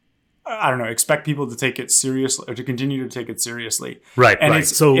I don't know, expect people to take it seriously or to continue to take it seriously. Right. And right.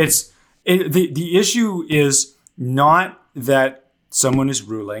 the issue is not that someone is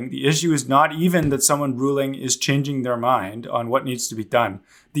ruling. The issue is not even that someone ruling is changing their mind on what needs to be done.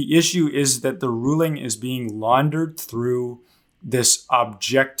 The issue is that the ruling is being laundered through this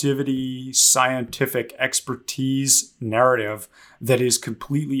objectivity, scientific expertise narrative that is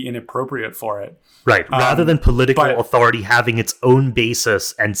completely inappropriate for it. Right. Rather than political authority having its own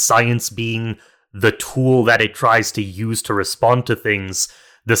basis and science being the tool that it tries to use to respond to things,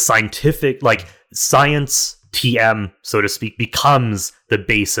 the scientific, like science TM, so to speak, becomes the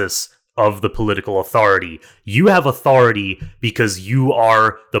basis of the political authority. You have authority because you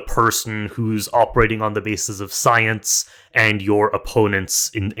are the person who's operating on the basis of science, and your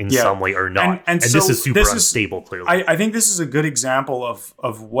opponents in some way are not. And so this is super unstable, clearly. I think this is a good example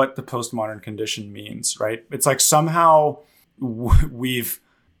of what the postmodern condition means, right? It's like somehow we've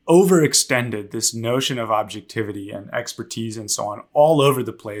overextended this notion of objectivity and expertise and so on all over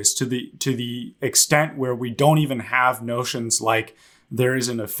the place to the extent where we don't even have notions like there is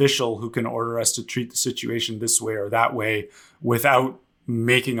an official who can order us to treat the situation this way or that way without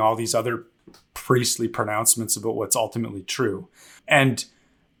making all these other priestly pronouncements about what's ultimately true. And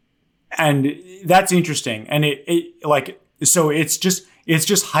that's interesting. And so it's just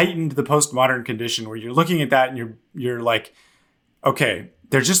heightened the postmodern condition where you're looking at that and you're like, okay,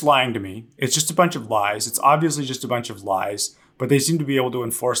 they're just lying to me. It's just a bunch of lies. It's obviously just a bunch of lies, but they seem to be able to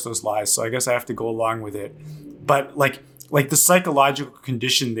enforce those lies. So I guess I have to go along with it. But like the psychological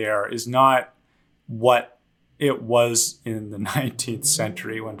condition there is not what it was in the 19th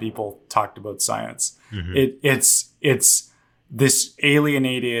century when people talked about science. Mm-hmm. It's this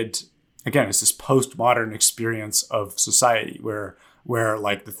alienated, again, it's this postmodern experience of society where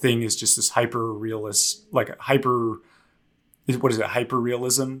like the thing is just this hyper-realist, like what is it?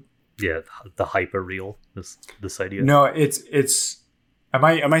 Hyper-realism? Yeah, the hyper-real, this idea. No, it's. Am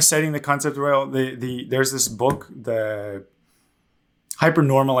I citing the concept well? There's this book, the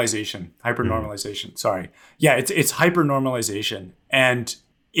hypernormalization. Sorry, yeah, it's hypernormalization, and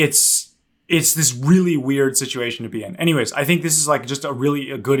it's this really weird situation to be in. Anyways, I think this is like just a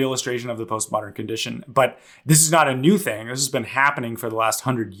good illustration of the postmodern condition. But this is not a new thing. This has been happening for the last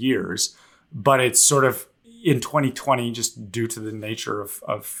 100 years. But it's sort of in 2020, just due to the nature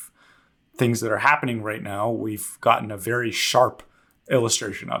of things that are happening right now, we've gotten a very sharp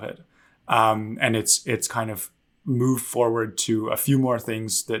illustration of it. And it's kind of moved forward to a few more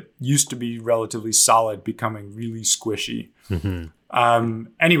things that used to be relatively solid becoming really squishy. Mm-hmm.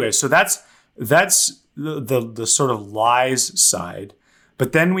 Anyway, so that's the sort of lies side.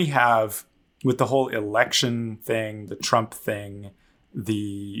 But then we have, with the whole election thing, the Trump thing,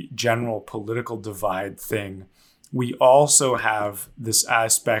 the general political divide thing, we also have this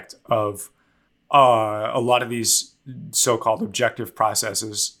aspect of a lot of these so-called objective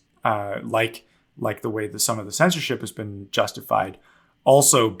processes, like the way that some of the censorship has been justified,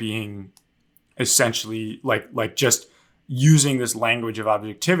 also being essentially like just using this language of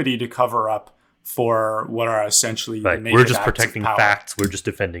objectivity to cover up for what are essentially right. The naked We're just acts protecting of power. Facts. We're just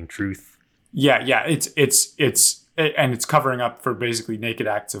defending truth. Yeah. It's covering up for basically naked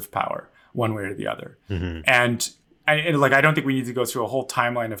acts of power, one way or the other. Mm-hmm. And I don't think we need to go through a whole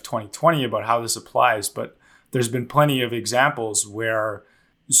timeline of 2020 about how this applies, but there's been plenty of examples where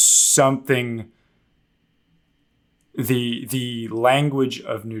the language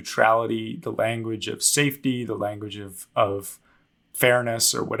of neutrality, the language of safety, the language of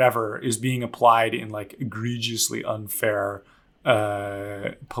fairness or whatever is being applied in like egregiously unfair,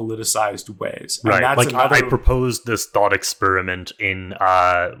 politicized ways. Right. Like I proposed this thought experiment in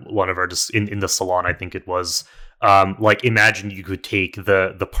one of our in the salon, I think it was. Like imagine you could take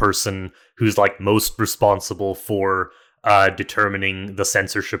the person who's like most responsible for determining the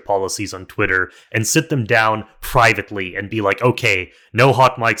censorship policies on Twitter and sit them down privately and be like, okay, no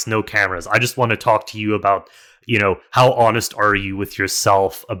hot mics, no cameras. I just want to talk to you about, how honest are you with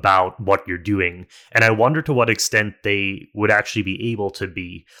yourself about what you're doing? And I wonder to what extent they would actually be able to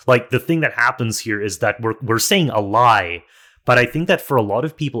be. Like the thing that happens here is that we're saying a lie, but I think that for a lot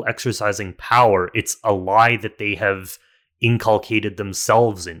of people exercising power, it's a lie that they have inculcated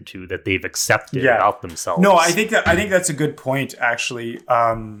themselves into, that they've accepted about themselves. No, I think that's a good point, actually.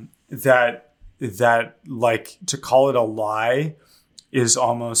 That like to call it a lie is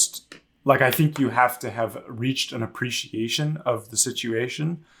almost like, I think you have to have reached an appreciation of the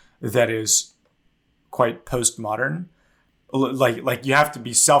situation that is quite postmodern. Like you have to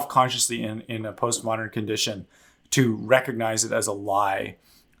be self-consciously in a postmodern condition to recognize it as a lie.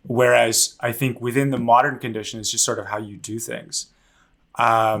 Whereas I think within the modern condition is just sort of how you do things.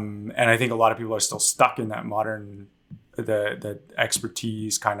 And I think a lot of people are still stuck in that modern, the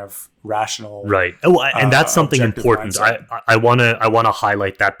expertise kind of rational. Right. Oh, and that's something important. I wanna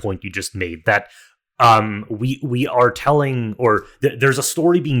highlight that point you just made, that we are telling, or there's a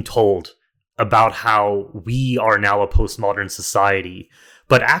story being told about how we are now a postmodern society,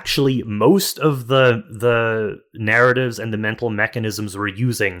 but actually most of the narratives and the mental mechanisms we're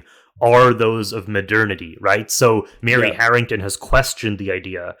using are those of modernity, right? So Mary Harrington has questioned the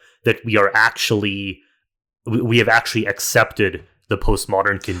idea that we have actually accepted the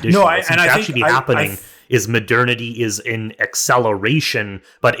postmodern condition. No, What's actually happening is modernity is in acceleration,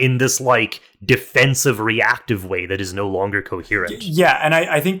 but in this like defensive, reactive way that is no longer coherent. Yeah, and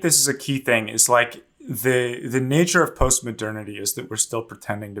I think this is a key thing. Is like the nature of postmodernity is that we're still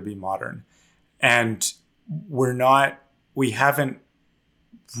pretending to be modern, and we haven't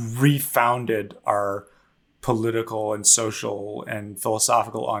refounded our political and social and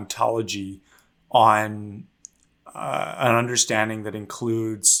philosophical ontology on an understanding that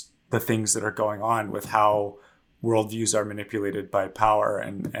includes the things that are going on with how worldviews are manipulated by power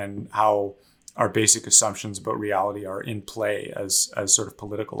and how our basic assumptions about reality are in play as sort of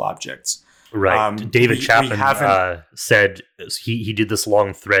political objects. Right. David Chapman said he did this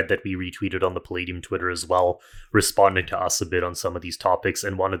long thread that we retweeted on the Palladium Twitter as well, responding to us a bit on some of these topics.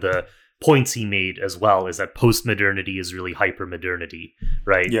 And one of the points he made as well is that postmodernity is really hypermodernity,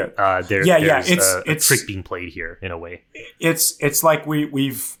 right? Yeah. There's a trick being played here in a way. It's like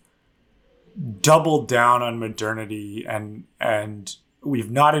we've doubled down on modernity and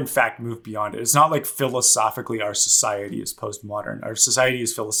we've not in fact moved beyond it. It's not like philosophically our society is postmodern. Our society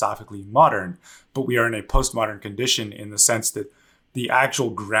is philosophically modern, but we are in a postmodern condition in the sense that the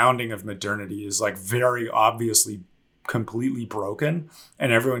actual grounding of modernity is like very obviously completely broken,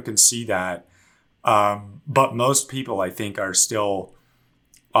 and everyone can see that. But most people, I think, are still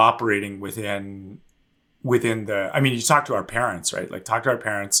operating within the, I mean, you talk to our parents, right? Like talk to our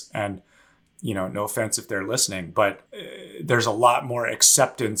parents and, you know, no offense if they're listening, but there's a lot more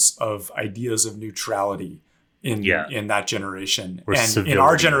acceptance of ideas of neutrality in that generation. Or and in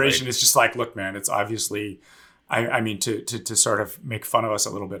our generation, right? It's just like, look, man, it's obviously, I mean, to sort of make fun of us a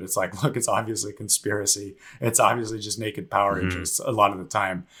little bit, it's like, look, it's obviously conspiracy. It's obviously just naked power interests a lot of the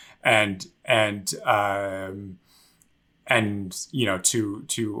time. And you know,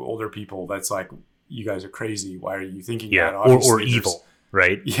 to older people, that's like, you guys are crazy. Why are you thinking that? Or evil.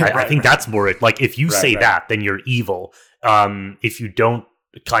 Right. Yeah, I think that's more it. Like if you say that, then you're evil. If you don't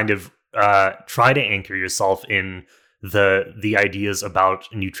kind of try to anchor yourself in the ideas about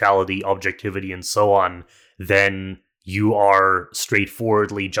neutrality, objectivity, and so on, then you are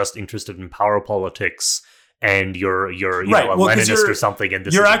straightforwardly just interested in power politics, and you're a Leninist or something, and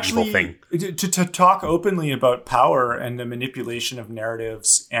this is an evil thing. To talk openly about power and the manipulation of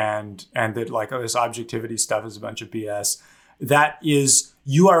narratives and that like this objectivity stuff is a bunch of BS. That is,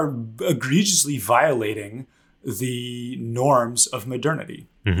 you are egregiously violating the norms of modernity,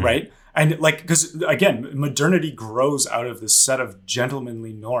 right? And like, because again, modernity grows out of this set of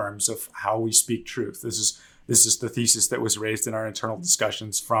gentlemanly norms of how we speak truth. This is the thesis that was raised in our internal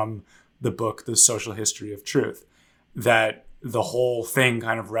discussions from the book, The Social History of Truth, that the whole thing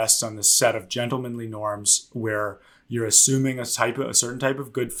kind of rests on this set of gentlemanly norms where you're assuming a certain type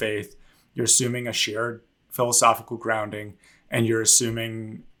of good faith, you're assuming a shared philosophical grounding, and you're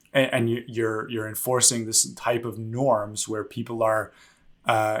assuming and you're enforcing this type of norms where people are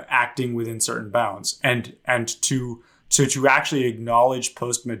acting within certain bounds, and to actually acknowledge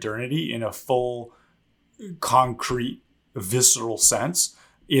postmodernity in a full, concrete, visceral sense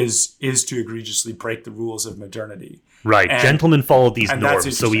is to egregiously break the rules of modernity. Right. Gentlemen follow these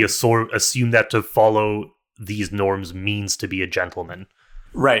norms, so we assume that to follow these norms means to be a gentleman.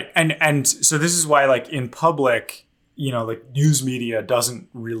 Right. And so this is why, like, in public, you know, like news media doesn't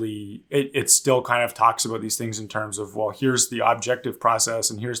really, it still kind of talks about these things in terms of, well, here's the objective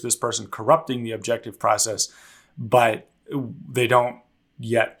process and here's this person corrupting the objective process, but they don't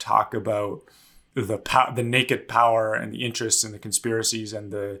yet talk about the naked power and the interests and the conspiracies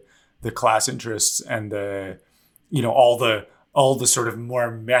and the class interests and the, you know, all the sort of more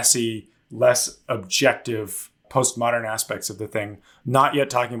messy, less objective postmodern aspects of the thing, not yet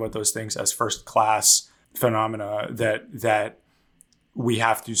talking about those things as first class phenomena that we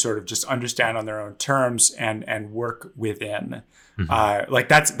have to sort of just understand on their own terms and work within. Like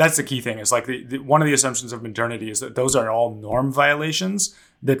that's the key thing, is like one of the assumptions of modernity is that those are all norm violations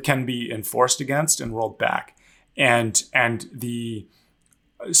that can be enforced against and rolled back, and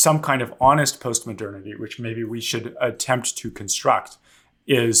some kind of honest postmodernity, which maybe we should attempt to construct,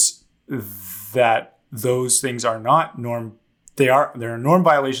 is that those things are not norm. They're norm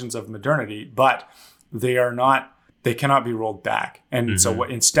violations of modernity, but they cannot be rolled back. And so what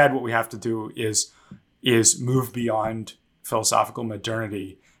we have to do is move beyond philosophical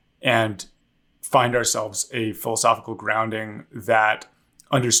modernity and find ourselves a philosophical grounding that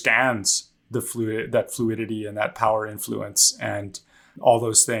understands that fluidity and that power influence and all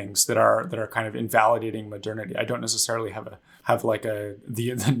those things that are kind of invalidating modernity. I don't necessarily have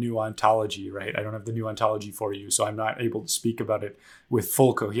the new ontology, right? I don't have the new ontology for you, so I'm not able to speak about it with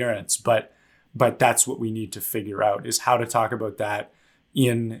full coherence. But that's what we need to figure out, is how to talk about that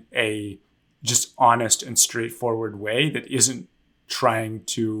in a just honest and straightforward way that isn't trying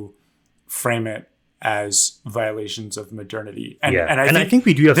to frame it as violations of modernity. And I think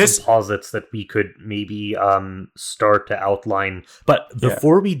we do have some posits that we could maybe start to outline. But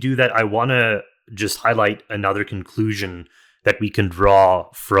before we do that, I want to just highlight another conclusion that we can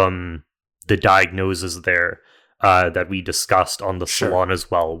draw from the diagnosis there that we discussed on the Salon as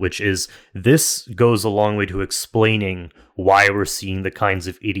well, which is this goes a long way to explaining why we're seeing the kinds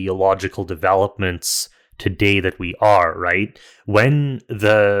of ideological developments today that we are, right? When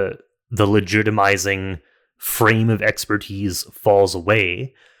the legitimizing frame of expertise falls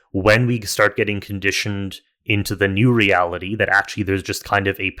away, when we start getting conditioned into the new reality that actually there's just kind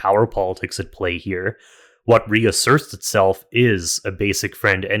of a power politics at play here, what reasserts itself is a basic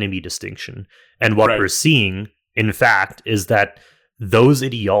friend-enemy distinction. And what we're seeing, in fact, is that those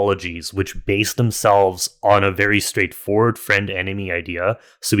ideologies which base themselves on a very straightforward friend-enemy idea,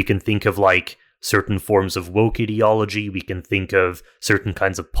 so we can think of like certain forms of woke ideology, we can think of certain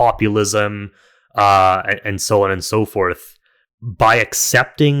kinds of populism, and so on and so forth. By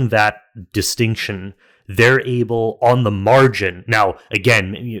accepting that distinction, they're able, on the margin, now,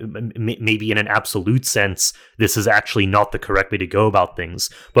 again, maybe in an absolute sense, this is actually not the correct way to go about things,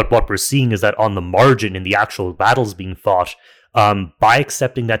 but what we're seeing is that on the margin, in the actual battles being fought, by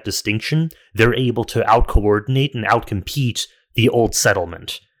accepting that distinction, they're able to out-coordinate and out-compete the old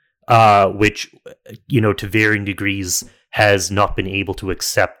settlement, which, to varying degrees, has not been able to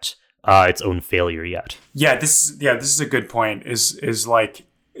accept its own failure yet. Yeah, this is a good point. Is like,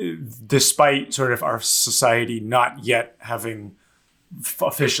 despite sort of our society not yet having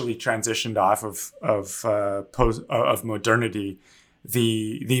officially transitioned off of modernity,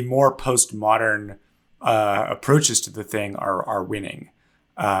 the more postmodern approaches to the thing are winning.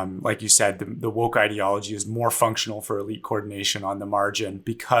 Like you said, the woke ideology is more functional for elite coordination on the margin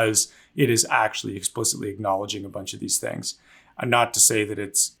because it is actually explicitly acknowledging a bunch of these things. And not to say that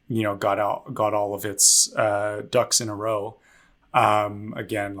it's got all of its ducks in a row.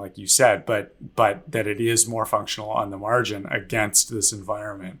 Again, like you said, but that it is more functional on the margin against this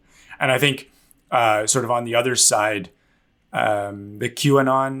environment. And I think sort of on the other side, the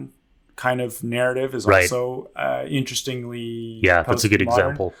QAnon kind of narrative is also interestingly that's a good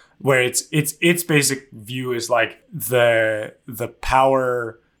example, where its basic view is like the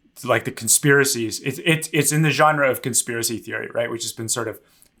power, like the conspiracies. It's in the genre of conspiracy theory, right, which has been sort of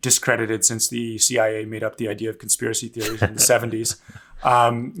discredited since the CIA made up the idea of conspiracy theories in the 70s.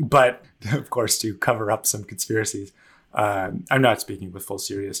 But of course, to cover up some conspiracies. I'm not speaking with full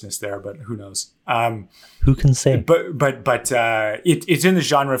seriousness there, but who knows? Who can say? But it's in the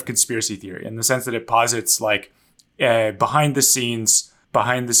genre of conspiracy theory in the sense that it posits like behind the scenes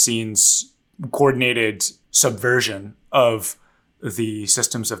coordinated subversion of the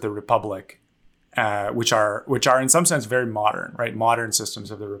systems of the Republic. Which are in some sense very modern, right? Modern systems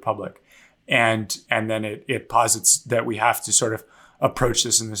of the Republic, and then it posits that we have to sort of approach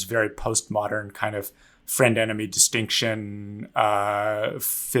this in this very postmodern kind of friend-enemy distinction,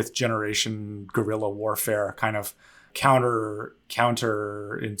 fifth generation guerrilla warfare kind of counter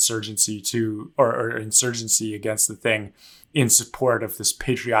insurgency or insurgency against the thing in support of this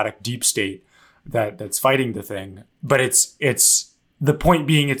patriotic deep state that's fighting the thing. But it's the point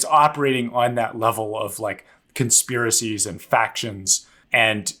being, it's operating on that level of like conspiracies and factions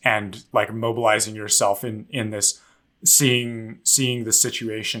and like mobilizing yourself in this, seeing the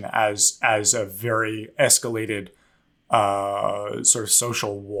situation as a very escalated sort of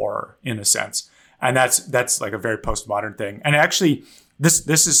social war in a sense. And that's like a very postmodern thing. And actually, this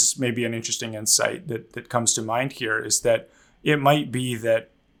is maybe an interesting insight that comes to mind here, is that it might be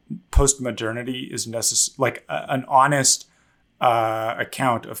that postmodernity is like an honest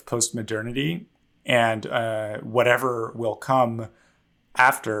account of postmodernity and whatever will come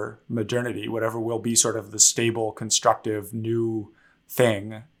after modernity, whatever will be sort of the stable, constructive, new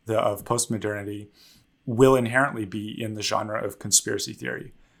thing of postmodernity, will inherently be in the genre of conspiracy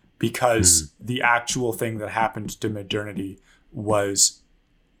theory, because the actual thing that happened to modernity was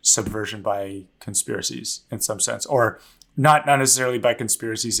subversion by conspiracies in some sense, or not necessarily by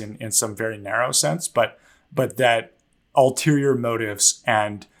conspiracies in some very narrow sense, but that ulterior motives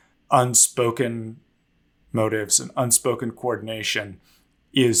and unspoken motives and unspoken coordination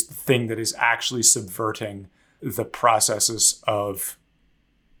is the thing that is actually subverting the processes of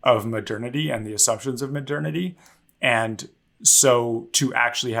modernity and the assumptions of modernity. And so to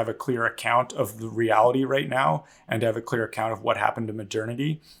actually have a clear account of the reality right now and to have a clear account of what happened to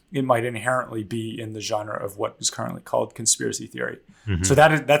modernity, it might inherently be in the genre of what is currently called conspiracy theory. Mm-hmm. So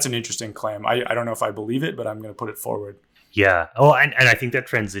that's an interesting claim. I don't know if I believe it, but I'm going to put it forward. Yeah. Oh, and I think that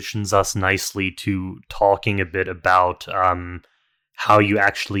transitions us nicely to talking a bit about how you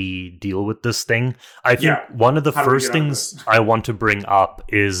actually deal with this thing. I think one of the first things I want to bring up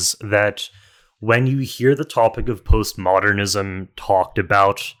is that when you hear the topic of postmodernism talked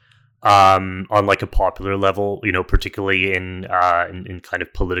about on like a popular level, you know, particularly in kind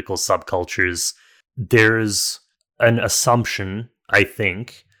of political subcultures, there's an assumption, I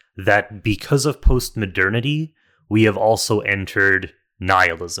think, that because of postmodernity, we have also entered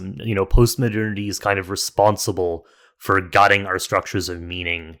nihilism. You know, postmodernity is kind of responsible for gutting our structures of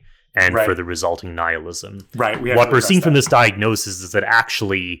meaning and for the resulting nihilism. Right. What we're seeing from this diagnosis is that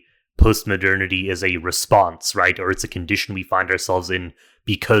actually postmodernity is a response, right? Or it's a condition we find ourselves in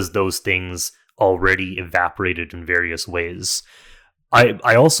because those things already evaporated in various ways.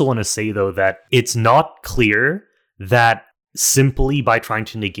 I also want to say, though, that it's not clear that simply by trying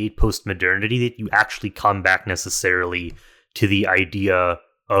to negate postmodernity that you actually come back necessarily to the idea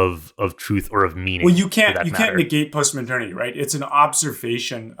of truth or of meaning. Well, you can't negate postmodernity, right? It's an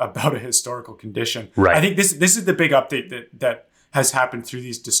observation about a historical condition. Right. I think this is the big update that has happened through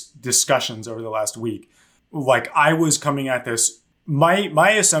these discussions over the last week. Like, I was coming at this,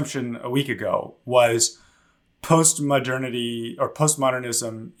 my assumption a week ago was postmodernity or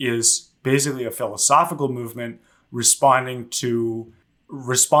postmodernism is basically a philosophical movement responding to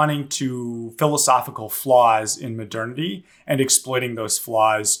philosophical flaws in modernity and exploiting those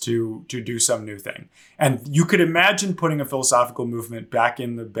flaws to do some new thing. And you could imagine putting a philosophical movement back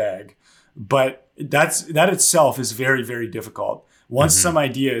in the bag, but that itself is very, very difficult. Once some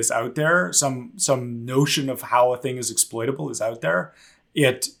idea is out there, some notion of how a thing is exploitable is out there,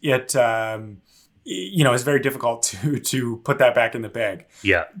 it is very difficult to put that back in the bag.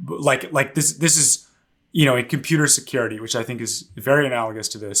 Yeah. Like this is, you know, in computer security, which I think is very analogous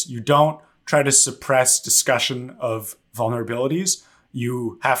to this, you don't try to suppress discussion of vulnerabilities.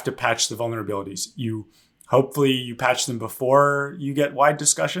 You have to patch the vulnerabilities. Hopefully you patch them before you get wide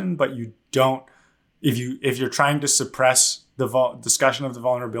discussion, but you don't. If you're trying to suppress the discussion of the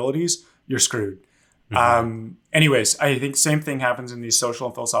vulnerabilities, you're screwed. Mm-hmm. Anyways, I think same thing happens in these social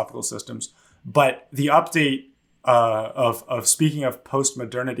and philosophical systems. But the update of speaking of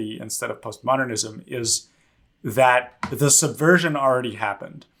postmodernity instead of postmodernism is that the subversion already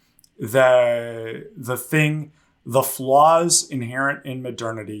happened. The flaws inherent in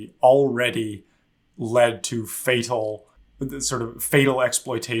modernity already led to fatal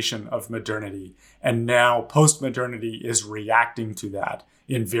exploitation of modernity. And now postmodernity is reacting to that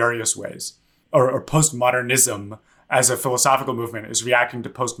in various ways. Or postmodernism as a philosophical movement is reacting to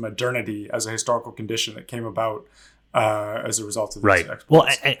postmodernity as a historical condition that came about as a result of these exploits. Well,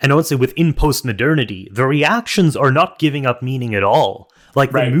 and I would say within postmodernity, the reactions are not giving up meaning at all.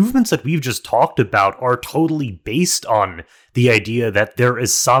 Like the movements that we've just talked about are totally based on the idea that there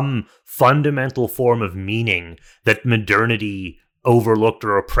is some fundamental form of meaning that modernity overlooked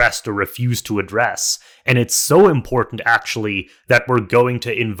or oppressed or refused to address. And it's so important, actually, that we're going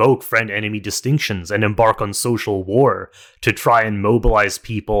to invoke friend-enemy distinctions and embark on social war to try and mobilize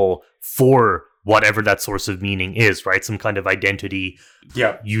people for whatever that source of meaning is, right? Some kind of identity.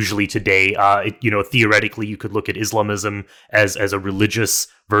 Yeah. Usually today, theoretically, you could look at Islamism as a religious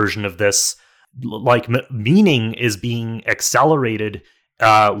version of this. Like, meaning is being accelerated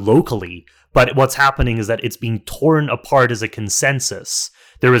locally, but what's happening is that it's being torn apart as a consensus.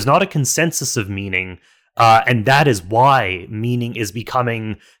 There is not a consensus of meaning, and that is why meaning is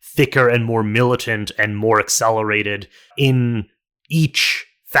becoming thicker and more militant and more accelerated in each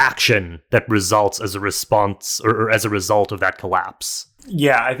faction that results as a response or as a result of that collapse.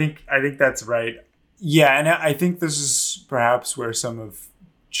 Yeah, I think that's right. Yeah, and I think this is perhaps where some of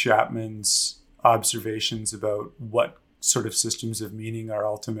Chapman's observations about what sort of systems of meaning are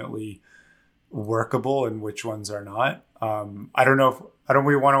ultimately workable and which ones are not. I don't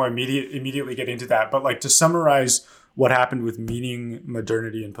really want to immediately get into that, but like to summarize what happened with meaning,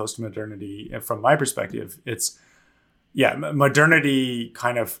 modernity, and postmodernity, and from my perspective, modernity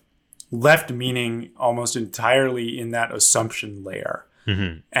kind of left meaning almost entirely in that assumption layer.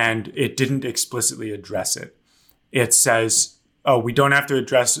 and it didn't explicitly address it. It says, oh, we don't have to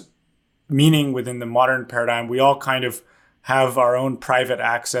address meaning within the modern paradigm. We all kind of have our own private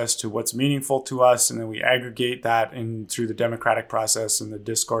access to what's meaningful to us, and then we aggregate that in through the democratic process and the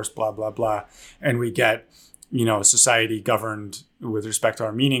discourse, blah, blah, blah. And we get, a society governed with respect to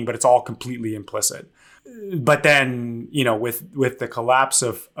our meaning, but it's all completely implicit. But then, with the collapse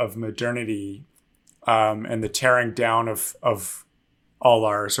of modernity and the tearing down of all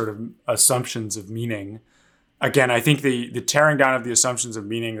our sort of assumptions of meaning, again, I think the tearing down of the assumptions of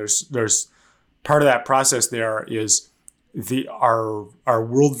meaning, there's part of that process there is our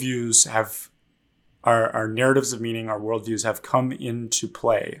worldviews have, our narratives of meaning, our worldviews have come into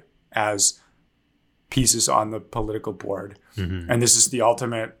play as pieces on the political board. And this is the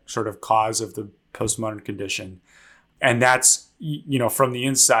ultimate sort of cause of the postmodern condition. And that's, from the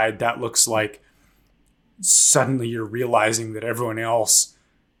inside, that looks like suddenly you're realizing that everyone else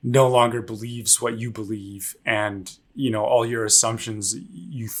no longer believes what you believe. And, all your assumptions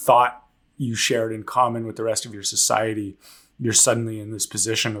you thought you shared in common with the rest of your society, you're suddenly in this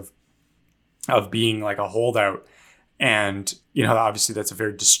position of being like a holdout. And, obviously that's a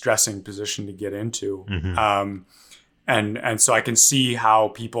very distressing position to get into. And so I can see how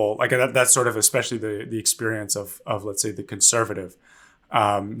people like that's sort of especially the experience of let's say the conservative,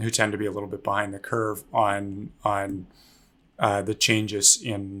 who tend to be a little bit behind the curve on the changes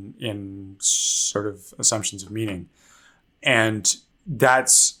in sort of assumptions of meaning. And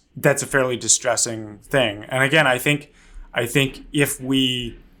that's a fairly distressing thing. And again, I think if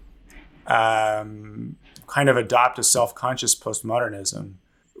we kind of adopt a self-conscious postmodernism,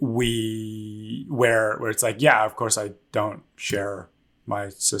 where it's like, yeah, of course I don't share my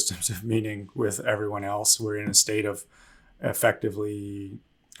systems of meaning with everyone else. We're in a state of effectively,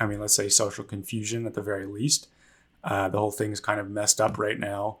 let's say social confusion at the very least. The whole thing is kind of messed up right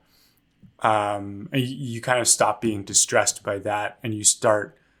now. You kind of stop being distressed by that, and you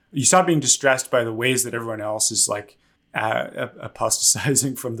stop being distressed by the ways that everyone else is like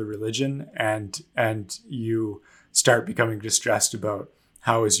apostatizing from the religion, and you start becoming distressed about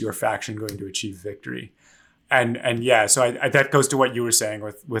how is your faction going to achieve victory. And yeah, so I that goes to what you were saying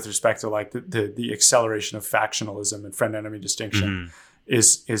with respect to like the acceleration of factionalism and friend enemy distinction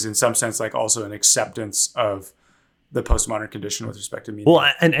is in some sense like also an acceptance of the postmodern condition with respect to meaning.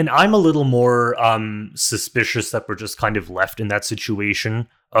 Well, and I'm a little more suspicious that we're just kind of left in that situation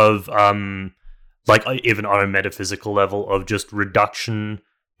of like even on a metaphysical level of just reduction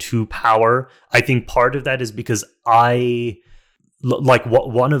to power. I think part of that is because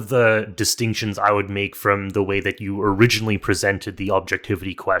one of the distinctions I would make from the way that you originally presented the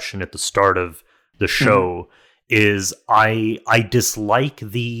objectivity question at the start of the show is I dislike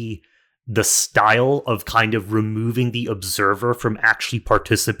the style of kind of removing the observer from actually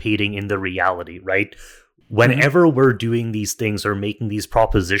participating in the reality, right? Whenever we're doing these things or making these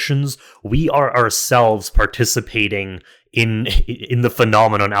propositions, we are ourselves participating in the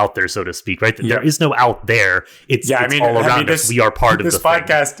phenomenon out there, so to speak, right? There is no out there. It's all around us. We are part of the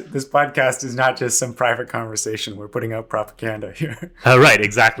podcast. This podcast is not just some private conversation. We're putting out propaganda here. Right,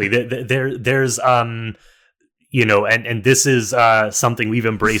 exactly. There's and this is something we've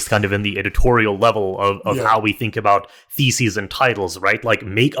embraced kind of in the editorial level of how we think about theses and titles, right? Like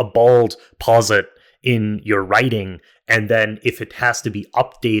make a bald posit in your writing, and then if it has to be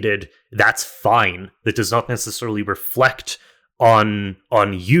updated, that's fine. That does not necessarily reflect on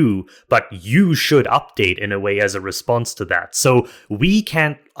you, but you should update in a way as a response to that. So we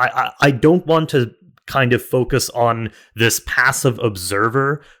can't, I don't want to kind of focus on this passive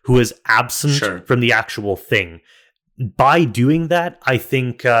observer who is absent from the actual thing. By doing that, I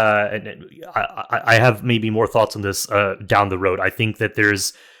think, and I have maybe more thoughts on this down the road. I think that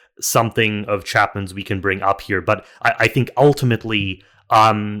there's something of Chapman's we can bring up here, but I think ultimately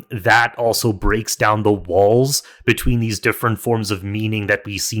that also breaks down the walls between these different forms of meaning that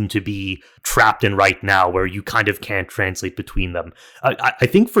we seem to be trapped in right now, where you kind of can't translate between them. I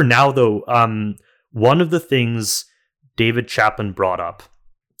think for now, though, one of the things David Chapman brought up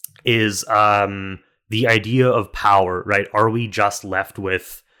is the idea of power, right? Are we just left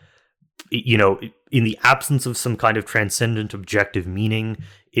with, in the absence of some kind of transcendent objective meaning,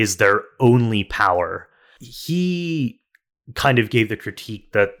 is there only power? He kind of gave the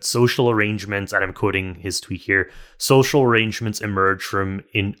critique that social arrangements, and I'm quoting his tweet here, social arrangements emerge from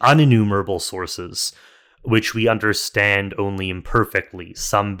uninnumerable sources, which we understand only imperfectly,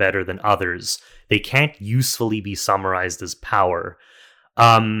 some better than others. They can't usefully be summarized as power.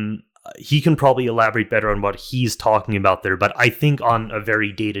 He can probably elaborate better on what he's talking about there, but I think on a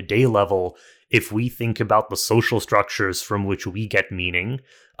very day-to-day level, if we think about the social structures from which we get meaning,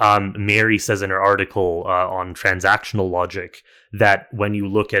 Mary says in her article on transactional logic that when you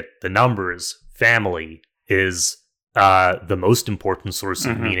look at the numbers, family is the most important source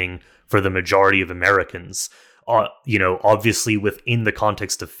of meaning for the majority of Americans. Obviously within the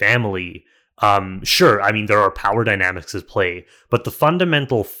context of family, sure, I mean, there are power dynamics at play, but the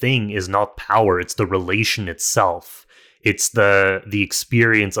fundamental thing is not power, it's the relation itself. It's the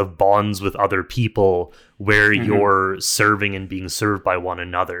experience of bonds with other people where you're serving and being served by one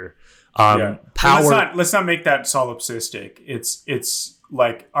another. Power. Let's not make that solipsistic. It's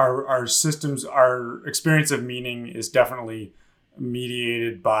like our systems, our experience of meaning is definitely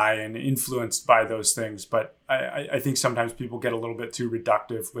mediated by and influenced by those things. But I think sometimes people get a little bit too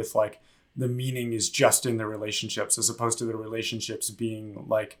reductive with like the meaning is just in the relationships as opposed to the relationships being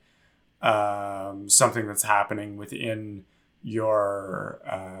like something that's happening within your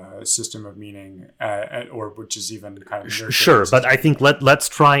system of meaning, or which is even kind of sure. But I think let's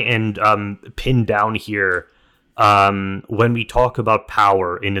try and pin down here when we talk about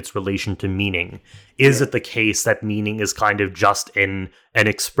power in its relation to meaning. Is it the case that meaning is kind of just an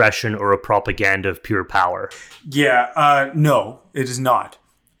expression or a propaganda of pure power? Yeah, no, it is not.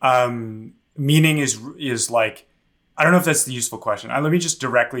 Meaning is like, I don't know if that's the useful question. Let me just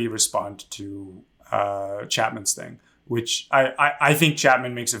directly respond to Chapman's thing, which I think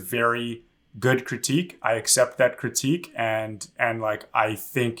Chapman makes a very good critique. I accept that critique, and like I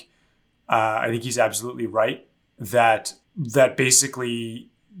think he's absolutely right that basically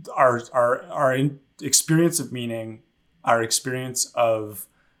our experience of meaning, our experience of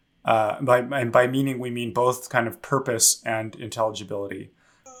by meaning we mean both kind of purpose and intelligibility.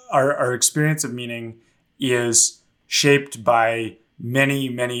 Our experience of meaning is shaped by many,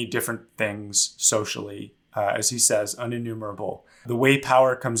 many different things socially, as he says, uninnumerable. The way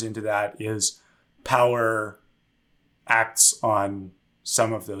power comes into that is power acts on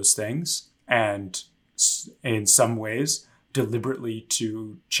some of those things and in some ways deliberately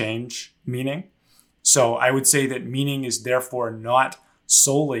to change meaning. So I would say that meaning is therefore not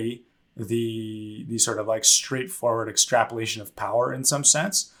solely the sort of like straightforward extrapolation of power in some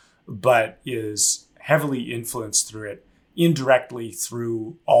sense, but is heavily influenced through it, indirectly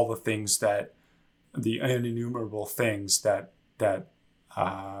through all the things that, the innumerable things that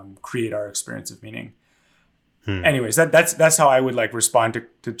create our experience of meaning. Anyways, that's how I would like respond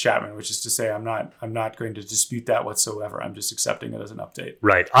to Chapman, which is to say I'm not going to dispute that whatsoever. I'm just accepting it as an update.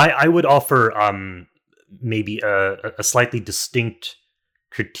 Right. I would offer maybe a slightly distinct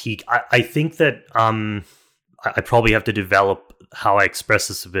critique. I think that I probably have to develop how I express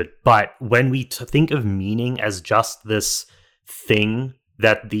this a bit, but when we think of meaning as just this thing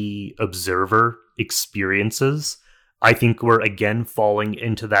that the observer experiences, I think we're again falling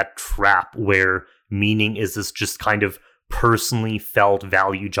into that trap where meaning is this just kind of personally felt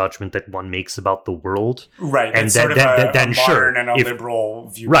value judgment that one makes about the world. Right. And then modern sure, and a liberal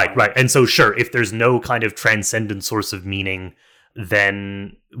viewpoint. Right. And so sure, if there's no kind of transcendent source of meaning,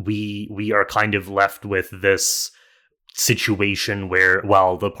 then we are kind of left with this situation where,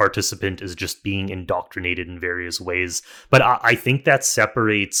 well, the participant is just being indoctrinated in various ways. But I think that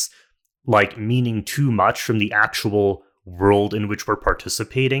separates like meaning too much from the actual world in which we're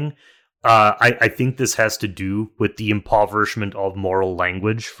participating. I think this has to do with the impoverishment of moral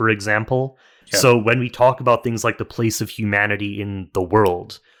language, for example. Yeah. So when we talk about things like the place of humanity in the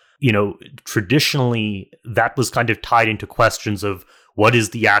world, traditionally that was kind of tied into questions of what is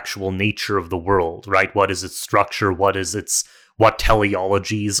the actual nature of the world, right? What is its structure? What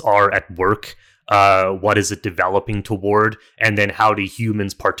teleologies are at work? What is it developing toward? And then how do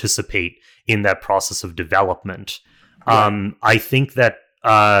humans participate in that process of development? Right. I think that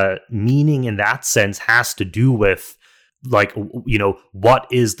meaning in that sense has to do with like, what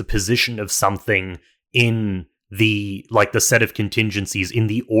is the position of something in the set of contingencies in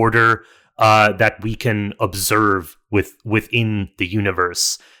the order that we can observe within the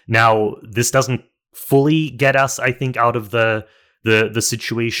universe. Now, this doesn't fully get us, I think, out of the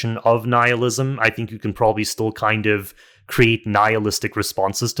situation of nihilism. I think you can probably still kind of create nihilistic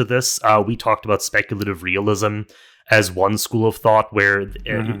responses to this. We talked about speculative realism as one school of thought, where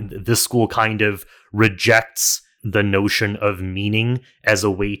this school kind of rejects the notion of meaning as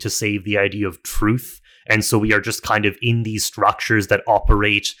a way to save the idea of truth. And so we are just kind of in these structures that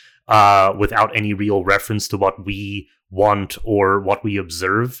operate without any real reference to what we want or what we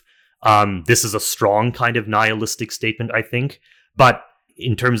observe. This is a strong kind of nihilistic statement, I think. But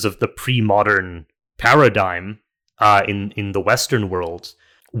in terms of the pre-modern paradigm in the Western world,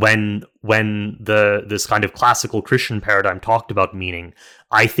 when this kind of classical Christian paradigm talked about meaning,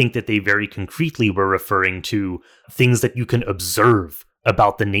 I think that they very concretely were referring to things that you can observe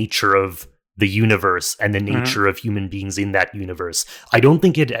about the nature of the universe and the nature of human beings in that universe. I don't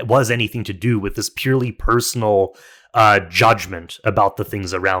think it was anything to do with this purely personal judgment about the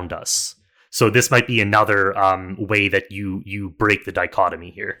things around us. So this might be another way that you break the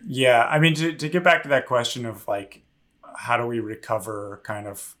dichotomy here. Yeah, I mean, to get back to that question of like, how do we recover kind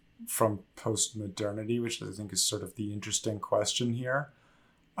of from post-modernity, which I think is sort of the interesting question here,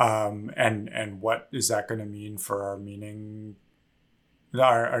 and what is that going to mean for our meaning,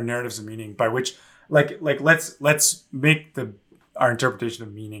 our narratives of meaning, by which like let's make our interpretation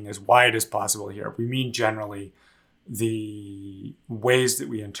of meaning as wide as possible here. We mean generally the ways that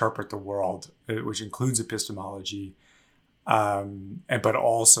we interpret the world, which includes epistemology, but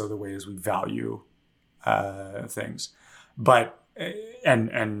also the ways we value things. But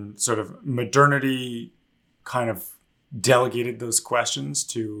and sort of modernity kind of delegated those questions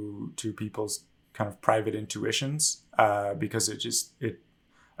to people's kind of private intuitions, because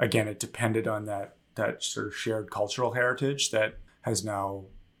it depended on that sort of shared cultural heritage that has now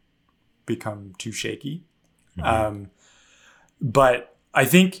become too shaky. Mm-hmm. But I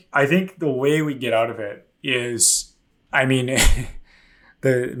think the way we get out of it is, I mean, you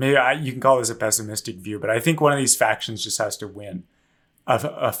can call this a pessimistic view, but I think one of these factions just has to win.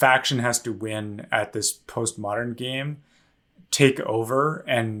 A faction has to win at this postmodern game, take over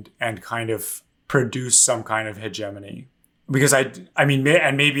and kind of produce some kind of hegemony. Because I mean,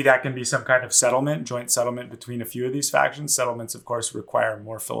 and maybe that can be some kind of settlement, joint settlement between a few of these factions. Settlements, of course, require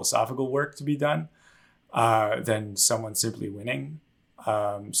more philosophical work to be done than someone simply winning.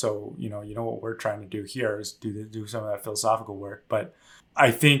 So you know what we're trying to do here is do some of that philosophical work. But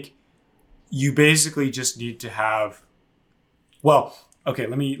I think you basically just need to have. Well, okay,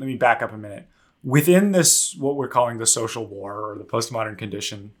 let me back up a minute. Within this, what we're calling the social war or the postmodern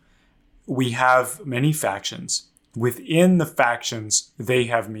condition, we have many factions. Within the factions, they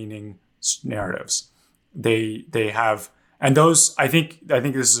have meaning narratives. They have, and those, I think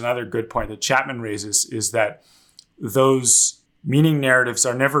this is another good point that Chapman raises, is that those meaning narratives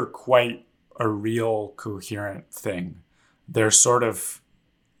are never quite a real coherent thing. They're sort of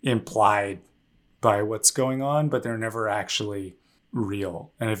implied by what's going on, but they're never actually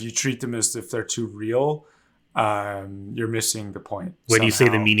real. And if you treat them as if they're too real, you're missing the point. When somehow. You say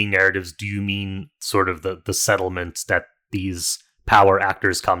the meaning narratives, do you mean sort of the settlements that these power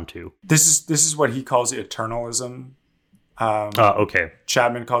actors come to? This is what he calls eternalism. Okay.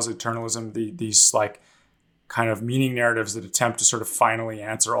 Chapman calls it eternalism. These like kind of meaning narratives that attempt to sort of finally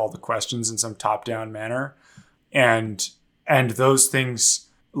answer all the questions in some top-down manner, and those things,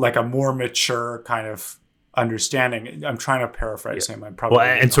 like a more mature kind of understanding. I'm trying to paraphrase him. I'm probably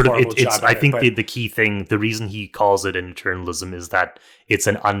and sort of it's. I think the key thing, the reason he calls it an eternalism, is that it's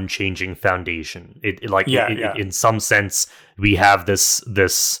an unchanging foundation. In some sense, we have this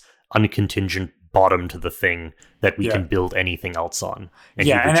uncontingent bottom to the thing that we can build anything else on.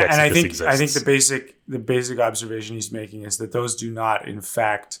 And I think the basic observation he's making is that those do not, in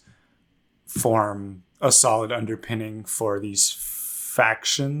fact, form a solid underpinning for these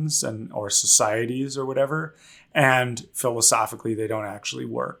factions or societies or whatever, and philosophically they don't actually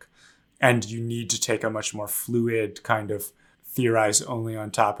work, and you need to take a much more fluid kind of theorize only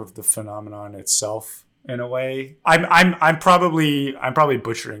on top of the phenomenon itself in a way. I'm probably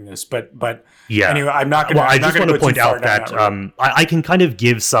butchering this, but yeah. Anyway, I'm not going to. I just want to point out that I can kind of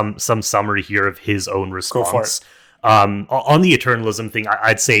give some summary here of his own response. Go for it. On the eternalism thing,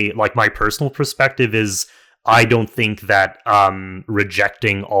 I'd say, like, my personal perspective is, I don't think that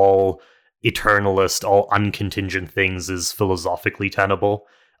rejecting all eternalist, all uncontingent things is philosophically tenable.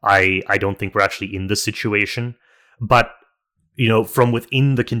 I don't think we're actually in this situation. But, from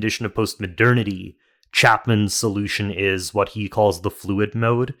within the condition of postmodernity, Chapman's solution is what he calls the fluid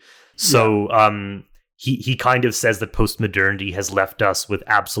mode. So he kind of says that postmodernity has left us with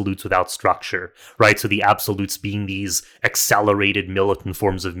absolutes without structure, right? So the absolutes being these accelerated militant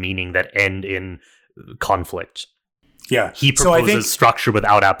forms of meaning that end in conflict. Yeah. He proposes structure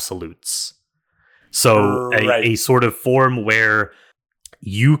without absolutes. So a sort of form where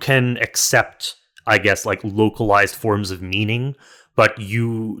you can accept, I guess, like localized forms of meaning, but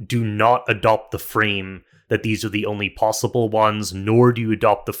you do not adopt the frame that these are the only possible ones, nor do you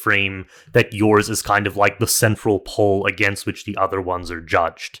adopt the frame that yours is kind of like the central pole against which the other ones are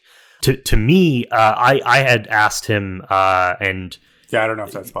judged. To me, I had asked him, and Yeah, I don't know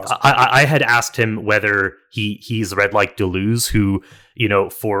if that's possible. I had asked him whether he's read like Deleuze, who, you know,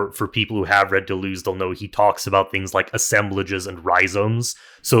 for people who have read Deleuze, they'll know he talks about things like assemblages and rhizomes.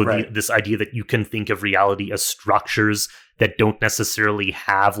 So Right. this idea that you can think of reality as structures that don't necessarily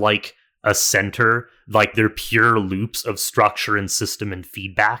have like a center, like they're pure loops of structure and system and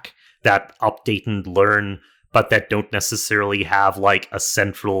feedback that update and learn, but that don't necessarily have like a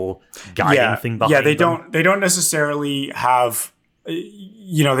central guiding thing behind yeah, them. they don't necessarily have,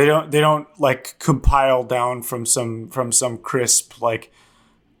 you know, they don't like compile down from some crisp like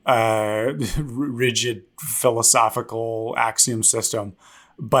rigid philosophical axiom system,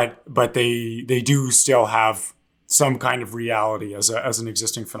 but they do still have some kind of reality as an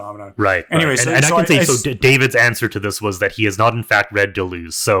existing phenomenon. Right. Anyway, right. And I can say, so David's answer to this was that he has not in fact read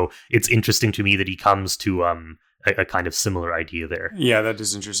Deleuze. So it's interesting to me that he comes to a kind of similar idea there. Yeah, that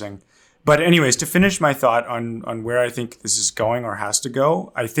is interesting. But anyways, to finish my thought on where I think this is going or has to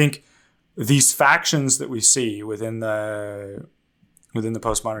go, I think these factions that we see within the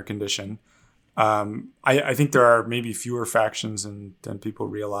postmodern condition, I think there are maybe fewer factions than people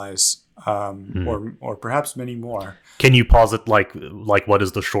realize, or perhaps many more. Can you posit like what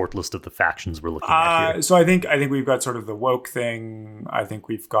is the short list of the factions we're looking at here? So I think we've got sort of the woke thing. I think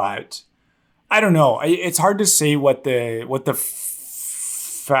we've got, I don't know. It's hard to say what the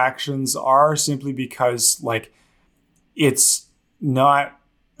factions are, simply because like it's not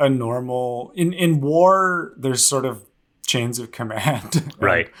a normal in war. There's sort of chains of command.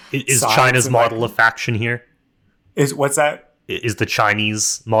 Right. Is China's model a faction here? What's that? Is the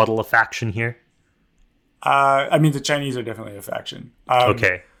Chinese model a faction here? I mean, the Chinese are definitely a faction.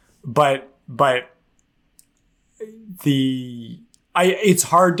 Okay. But it's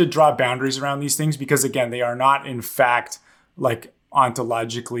hard to draw boundaries around these things because, again, they are not in fact like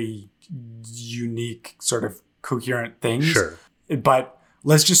ontologically unique, sort of coherent things. Sure. But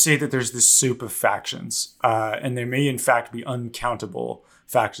let's just say that there's this soup of factions, and there may in fact be uncountable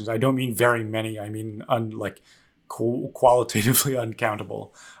factions. I don't mean very many. I mean qualitatively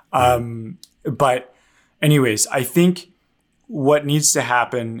uncountable. But anyways, I think what needs to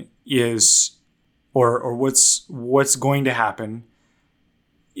happen is, or what's going to happen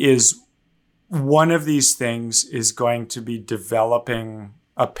is, one of these things is going to be developing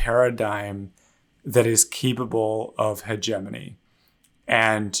a paradigm that is capable of hegemony.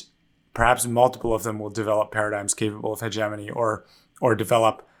 And perhaps multiple of them will develop paradigms capable of hegemony, or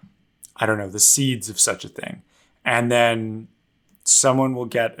develop, I don't know, the seeds of such a thing. And then someone will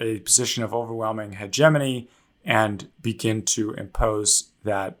get a position of overwhelming hegemony and begin to impose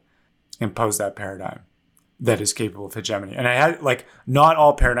that paradigm that is capable of hegemony. And I had not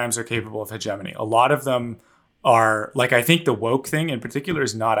all paradigms are capable of hegemony. A lot of them are, like, I think the woke thing in particular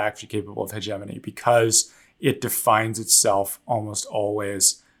is not actually capable of hegemony because it defines itself almost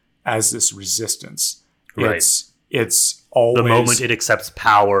always as this resistance. Right. It's always, the moment it accepts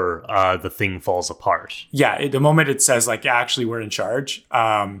power, the thing falls apart. Yeah, the moment it says like, actually we're in charge,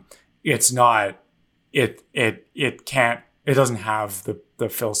 it's not. It can't. It doesn't have the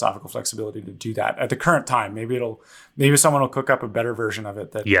philosophical flexibility to do that at the current time. Maybe someone will cook up a better version of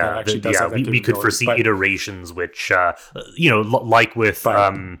it that actually does have that capability. We could foresee iterations which, like with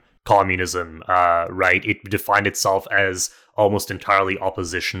communism, right? It defined itself as almost entirely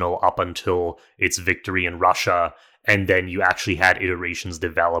oppositional up until its victory in Russia, and then you actually had iterations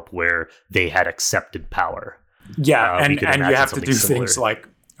develop where they had accepted power. Yeah, and you have to do similar things like,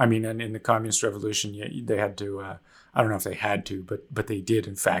 I mean, and in the communist revolution, they had to, I don't know if they had to, but they did,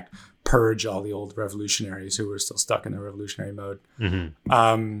 in fact, purge all the old revolutionaries who were still stuck in the revolutionary mode.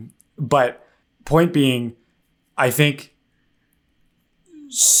 Mm-hmm. But point being, I think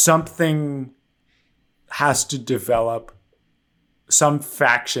something has to develop, some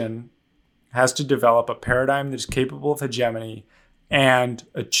faction has to develop a paradigm that is capable of hegemony and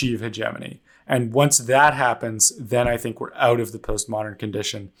achieve hegemony. And once that happens, then I think we're out of the postmodern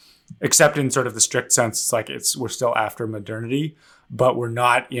condition, except in sort of the strict sense. It's like we're still after modernity, but we're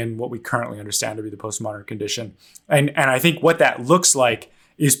not in what we currently understand to be the postmodern condition. And I think what that looks like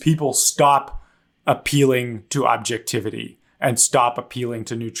is people stop appealing to objectivity and stop appealing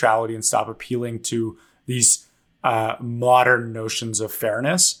to neutrality and stop appealing to these modern notions of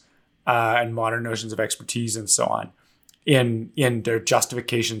fairness and modern notions of expertise and so on in their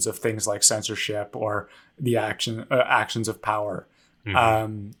justifications of things like censorship or the actions of power.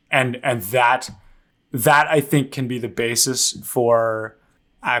 Mm-hmm. And that I think can be the basis for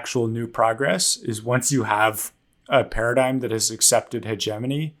actual new progress, is once you have a paradigm that has accepted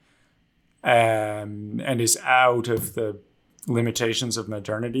hegemony and is out of the limitations of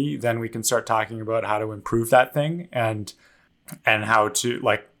modernity, then we can start talking about how to improve that thing. And and how to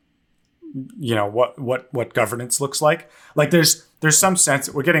like, what governance looks like. Like there's some sense,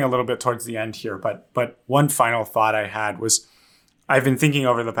 we're getting a little bit towards the end here, but one final thought I had was, I've been thinking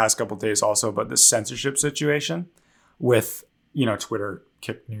over the past couple of days also about the censorship situation with, Twitter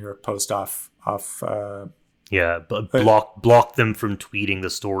kicked New York Post off. But blocked them from tweeting the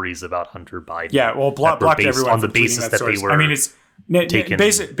stories about Hunter Biden. Yeah, well, blocked everyone on the basis that they were. I mean, it's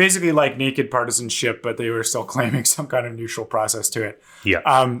basically like naked partisanship, but they were still claiming some kind of neutral process to it. Yeah.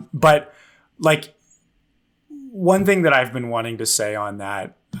 But like one thing that I've been wanting to say on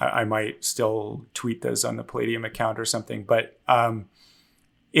that, I might still tweet this on the Palladium account or something, but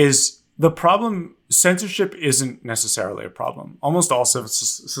is the problem, censorship isn't necessarily a problem. Almost all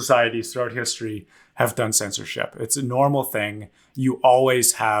societies throughout history have done censorship. It's a normal thing. You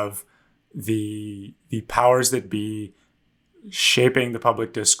always have the powers that be shaping the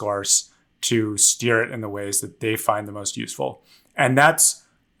public discourse to steer it in the ways that they find the most useful. And that's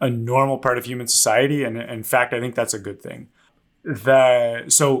a normal part of human society. And in fact, I think that's a good thing.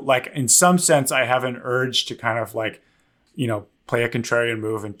 So like in some sense, I have an urge to kind of like, play a contrarian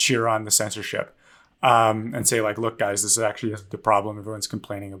move and cheer on the censorship, and say like, look guys, this is actually the problem. Everyone's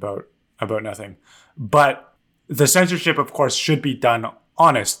complaining about nothing. But the censorship, of course, should be done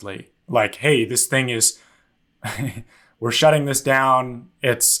honestly. Like, hey, this thing is, we're shutting this down.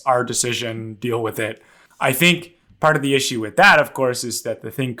 It's our decision, deal with it. I think part of the issue with that, of course, is that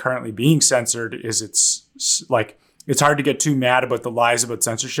the thing currently being censored is it's hard to get too mad about the lies about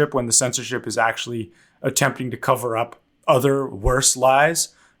censorship when the censorship is actually attempting to cover up other worse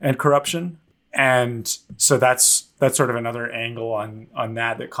lies and corruption. And so that's sort of another angle on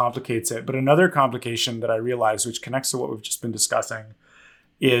that complicates it. But another complication that I realize, which connects to what we've just been discussing,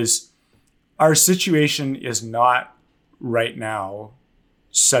 is our situation is not right now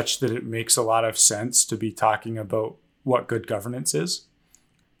such that it makes a lot of sense to be talking about what good governance is.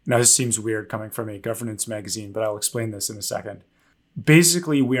 Now, this seems weird coming from a governance magazine, but I'll explain this in a second.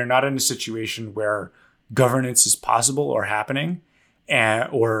 Basically, we are not in a situation where governance is possible or happening,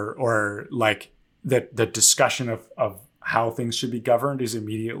 or like that the discussion of how things should be governed is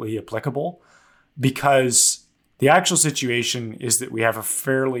immediately applicable, because the actual situation is that we have a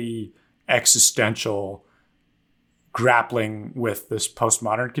fairly existential grappling with this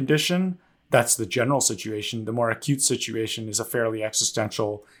postmodern condition. That's the general situation. The more acute situation is a fairly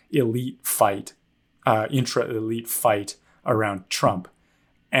existential elite fight, intra-elite fight around Trump.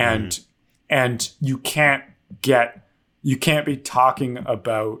 And you can't be talking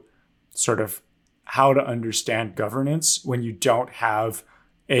about sort of how to understand governance when you don't have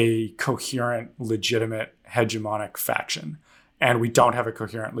a coherent, legitimate, hegemonic faction. And we don't have a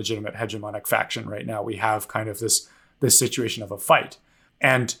coherent, legitimate, hegemonic faction right now. We have kind of this situation of a fight.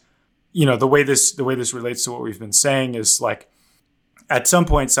 And the way this relates to what we've been saying is like, at some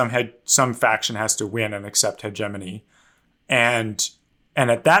point, some faction has to win and accept hegemony, and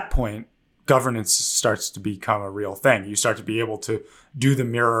at that point, governance starts to become a real thing. You start to be able to do the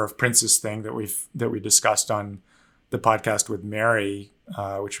mirror of princes thing that we discussed on the podcast with Mary,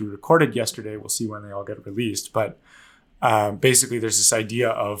 which we recorded yesterday. We'll see when they all get released, but basically, there's this idea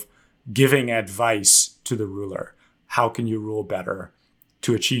of giving advice to the ruler. How can you rule better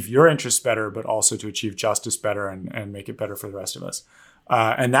to achieve your interests better, but also to achieve justice better and make it better for the rest of us?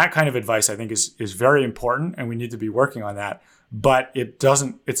 And that kind of advice, I think, is very important, and we need to be working on that. But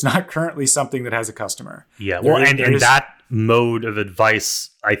it's not currently something that has a customer. Yeah, well, and that mode of advice,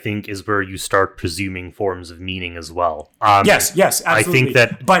 I think, is where you start presuming forms of meaning as well. Yes, absolutely. I think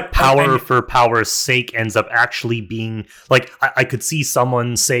that power for power's sake ends up actually being, like, I could see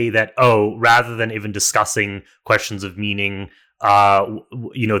someone say that, rather than even discussing questions of meaning,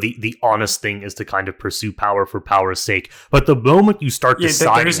 the honest thing is to kind of pursue power for power's sake. But the moment you start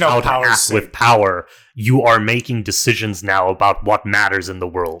deciding how to act with power, you are making decisions now about what matters in the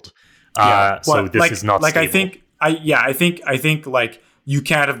world. So this is not stable. I think like you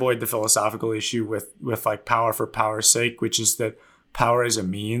can't avoid the philosophical issue with like power for power's sake, which is that power is a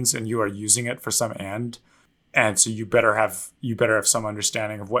means and you are using it for some end. And so you better have some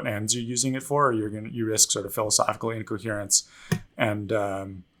understanding of what ends you're using it for, or you risk sort of philosophical incoherence and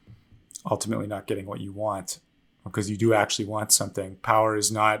ultimately not getting what you want, because you do actually want something. Power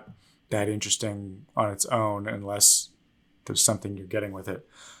is not that interesting on its own unless there's something you're getting with it.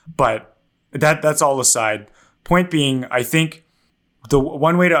 But that's all aside. Point being, I think the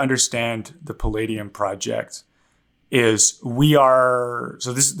one way to understand the Palladium project is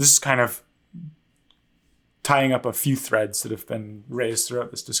this is kind of tying up a few threads that have been raised throughout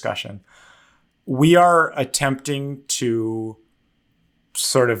this discussion. We are attempting to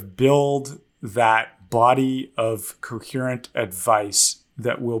sort of build that body of coherent advice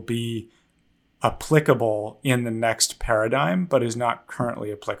that will be applicable in the next paradigm, but is not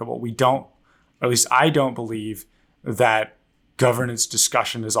currently applicable. We don't, or at least I don't believe that governance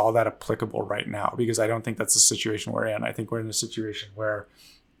discussion is all that applicable right now, because I don't think that's the situation we're in. I think we're in a situation where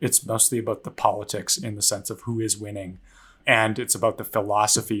it's mostly about the politics in the sense of who is winning. And it's about the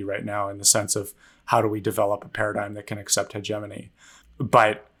philosophy right now in the sense of how do we develop a paradigm that can accept hegemony.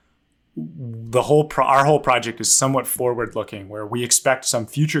 But our whole project is somewhat forward-looking, where we expect some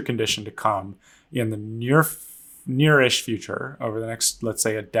future condition to come in the nearish future over the next, let's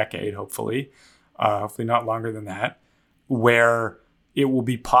say, a decade, hopefully not longer than that, where it will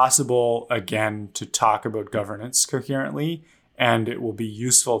be possible again to talk about governance coherently, and it will be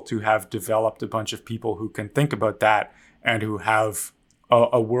useful to have developed a bunch of people who can think about that and who have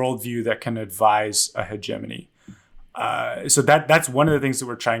a worldview that can advise a hegemony. So that's one of the things that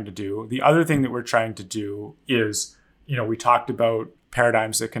we're trying to do. The other thing that we're trying to do is, we talked about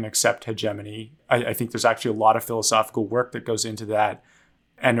paradigms that can accept hegemony. I think there's actually a lot of philosophical work that goes into that.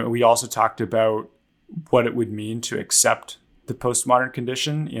 And we also talked about what it would mean to accept the postmodern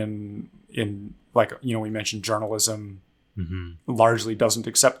condition in like, we mentioned journalism largely doesn't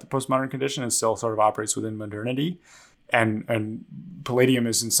accept the postmodern condition and still sort of operates within modernity. And Palladium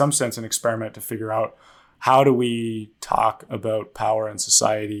is in some sense an experiment to figure out, how do we talk about power and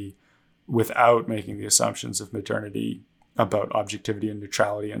society without making the assumptions of modernity about objectivity and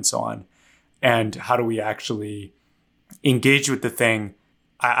neutrality and so on? And how do we actually engage with the thing?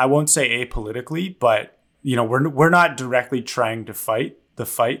 I won't say apolitically, but we're not directly trying to fight the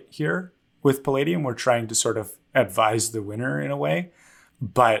fight here with Palladium. We're trying to sort of advise the winner in a way.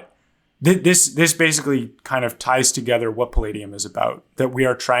 But this basically kind of ties together what Palladium is about. That we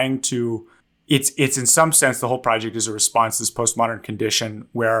are trying to. It's in some sense, the whole project is a response to this postmodern condition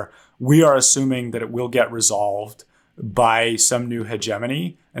where we are assuming that it will get resolved by some new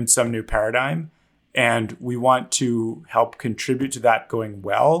hegemony and some new paradigm. And we want to help contribute to that going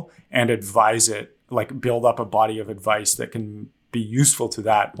well and advise it, like build up a body of advice that can be useful to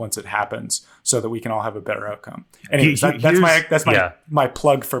that once it happens, so that we can all have a better outcome. Anyways, that's my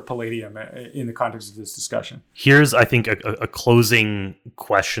plug for Palladium in the context of this discussion. Here's, I think, a closing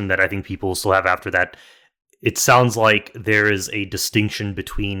question that I think people will still have after that. It sounds like there is a distinction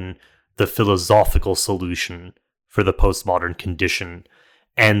between the philosophical solution for the postmodern condition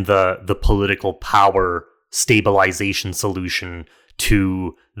and the political power stabilization solution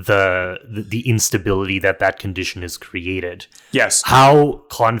to the instability that condition has created. Yes. How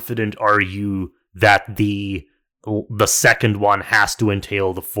confident are you that the second one has to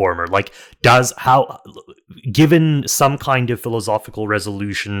entail the former? Like, given some kind of philosophical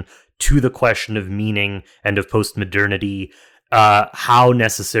resolution to the question of meaning and of postmodernity, how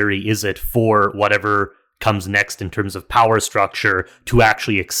necessary is it for whatever comes next in terms of power structure to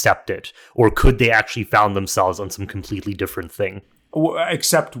actually accept it? Or could they actually found themselves on some completely different thing?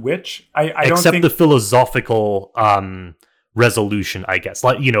 Accept which? The philosophical resolution, I guess.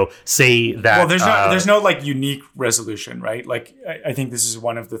 Like, say that. Well, there's no like unique resolution, right? Like, I think this is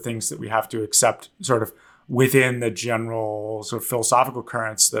one of the things that we have to accept sort of within the general sort of philosophical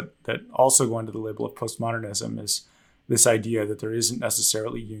currents that also go under the label of postmodernism, is this idea that there isn't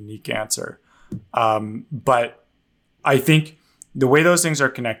necessarily a unique answer. But I think the way those things are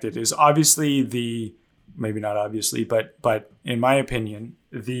connected is obviously maybe not obviously, but in my opinion,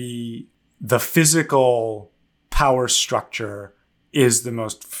 the physical power structure is the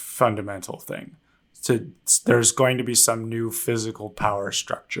most fundamental thing. So there's going to be some new physical power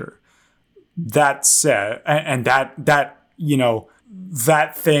structure. That said, and that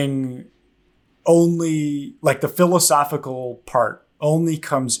thing only, like the philosophical part only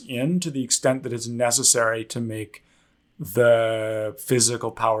comes in to the extent that it's necessary to make the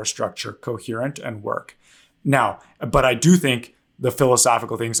physical power structure coherent and work. Now, but I do think the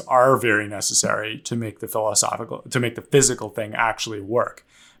philosophical things are very necessary to make the physical thing actually work,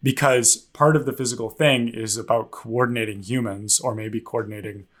 because part of the physical thing is about coordinating humans, or maybe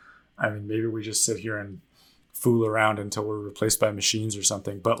maybe we just sit here and fool around until we're replaced by machines or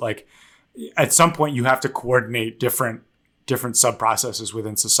something. But like at some point you have to coordinate different sub-processes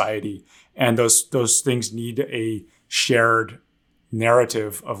within society, and those things need a shared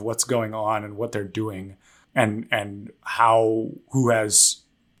narrative of what's going on and what they're doing, and who has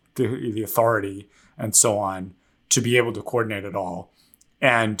the authority and so on to be able to coordinate it all.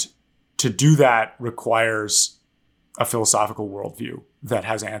 And to do that requires a philosophical worldview that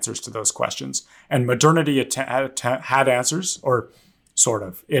has answers to those questions. And modernity had answers, or sort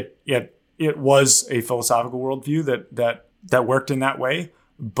of. It was a philosophical worldview that worked in that way,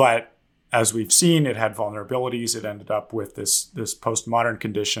 but as we've seen, it had vulnerabilities. It ended up with this postmodern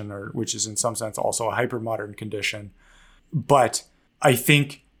condition, which is in some sense also a hypermodern condition. But I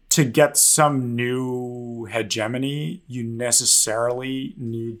think to get some new hegemony, you necessarily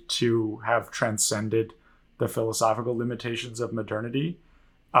need to have transcended the philosophical limitations of modernity,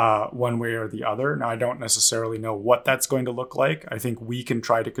 one way or the other. Now, I don't necessarily know what that's going to look like. I think we can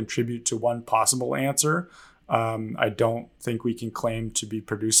try to contribute to one possible answer. I don't think we can claim to be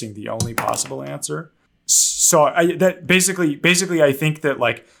producing the only possible answer. So I think that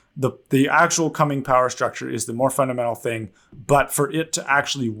like the actual coming power structure is the more fundamental thing, but for it to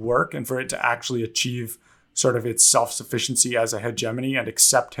actually work and for it to actually achieve sort of its self-sufficiency as a hegemony and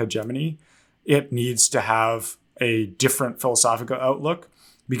accept hegemony, it needs to have a different philosophical outlook,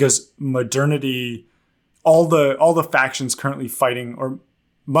 because modernity, all the factions currently fighting, or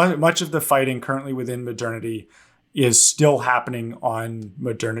much of the fighting currently within modernity, is still happening on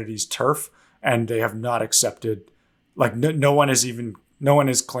modernity's turf, and they have not accepted, like no one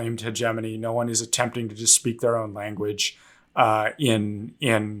has claimed hegemony. No one is attempting to just speak their own language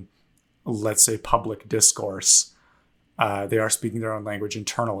in let's say public discourse. They are speaking their own language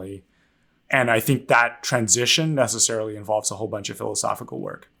internally. And I think that transition necessarily involves a whole bunch of philosophical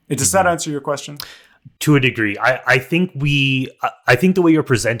work. Does that answer your question? To a degree. I think the way you're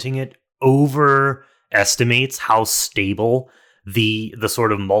presenting it overestimates how stable the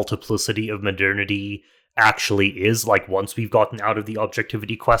sort of multiplicity of modernity actually is. Like, once we've gotten out of the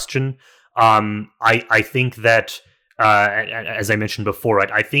objectivity question, I think that as I mentioned before,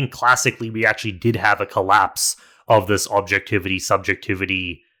 I think classically we actually did have a collapse of this objectivity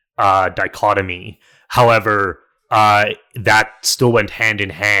subjectivity dichotomy. However, that still went hand in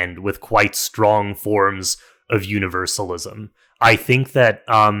hand with quite strong forms of universalism. I think that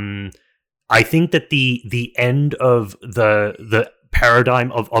the end of the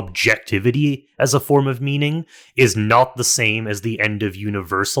paradigm of objectivity as a form of meaning is not the same as the end of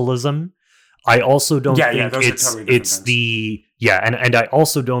universalism. I also don't think and I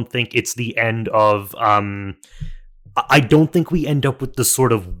also don't think it's the end of I don't think we end up with the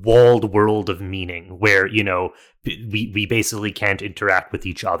sort of walled world of meaning where, you know, we basically can't interact with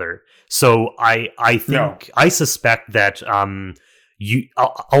each other. So I think I suspect that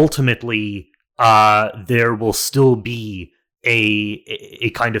ultimately there will still be a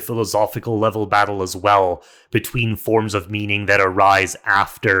kind of philosophical level battle as well between forms of meaning that arise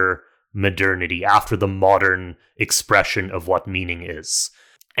after modernity, after the modern expression of what meaning is.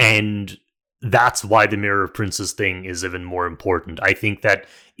 And that's why the Mirror of Princes thing is even more important. I think that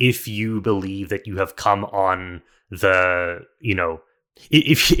if you believe that you have come on the, you know,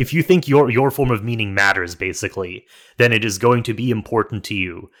 if you think your form of meaning matters, basically, then it is going to be important to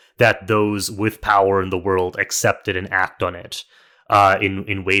you that those with power in the world accept it and act on it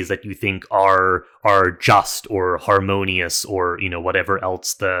in ways that you think are just or harmonious, or, you know, whatever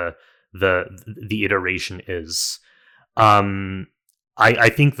else the iteration is. I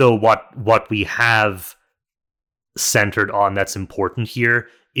think, though, what we have centered on that's important here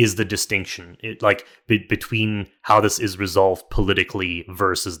is the distinction, between how this is resolved politically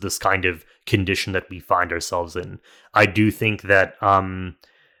versus this kind of condition that we find ourselves in. I do think that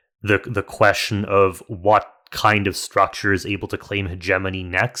the question of what kind of structure is able to claim hegemony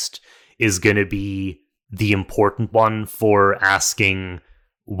next is going to be the important one for asking,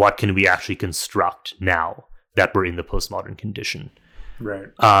 what can we actually construct now that we're in the postmodern condition? Right.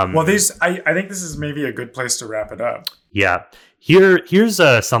 Well, I think this is maybe a good place to wrap it up. Yeah. Here's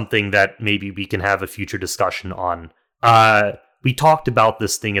something that maybe we can have a future discussion on. We talked about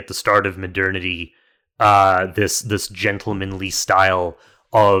this thing at the start of modernity, this gentlemanly style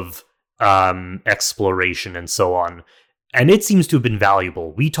of exploration and so on. And it seems to have been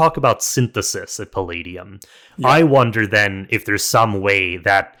valuable. We talk about synthesis at Palladium. Yeah. I wonder then if there's some way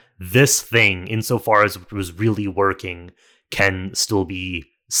that this thing, insofar as it was really working, can still be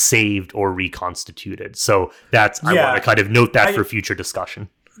saved or reconstituted. So I want to kind of note that for future discussion.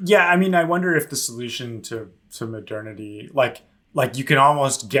 Yeah, I mean, I wonder if the solution to modernity, like you can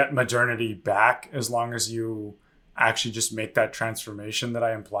almost get modernity back as long as you actually just make that transformation that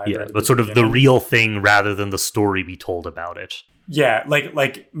I implied. Yeah, but sort of the real thing rather than the story we told about it. Yeah, like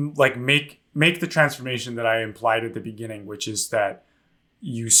make the transformation that I implied at the beginning, which is that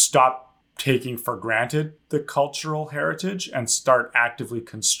you stop taking for granted the cultural heritage and start actively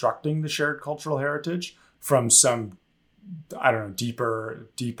constructing the shared cultural heritage from some, I don't know, deeper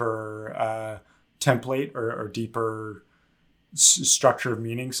template or deeper structure of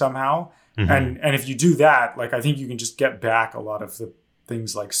meaning somehow. Mm-hmm. And if you do that, like, I think you can just get back a lot of the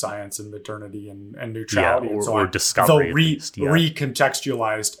things like science and modernity and neutrality and so on, or discovery, though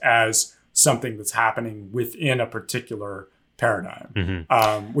recontextualized as something that's happening within a particular paradigm,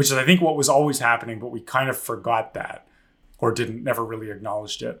 Mm-hmm. which is, I think, what was always happening, but we kind of forgot that or never really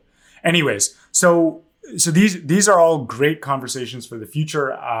acknowledged it. Anyways, so these are all great conversations for the future.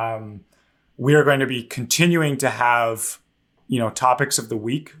 We are going to be continuing to have, topics of the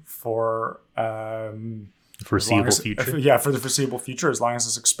week for Foreseeable future. Yeah, for the foreseeable future, as long as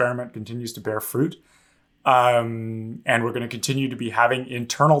this experiment continues to bear fruit. And we're going to continue to be having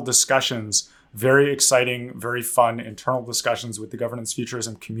internal discussions, very exciting, very fun internal discussions with the Governance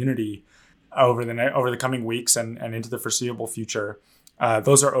Futurism community over the coming weeks and into the foreseeable future.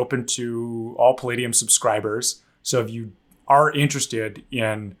 Those are open to all Palladium subscribers. So if you are interested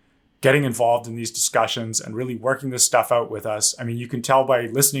in getting involved in these discussions and really working this stuff out with us, I mean, you can tell by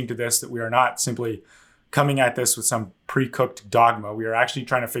listening to this that we are not simply coming at this with some pre-cooked dogma. We are actually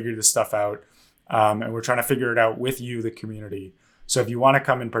trying to figure this stuff out, and we're trying to figure it out with you, the community. So if you want to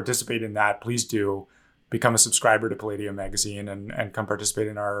come and participate in that, please do become a subscriber to Palladium Magazine and come participate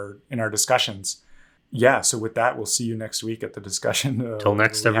in our discussions. Yeah, so with that, we'll see you next week at the discussion. Till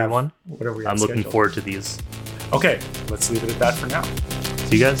next, everyone. Whatever we have I'm looking scheduled. forward to these. Okay, let's leave it at that for now.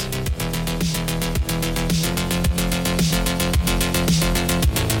 See you guys.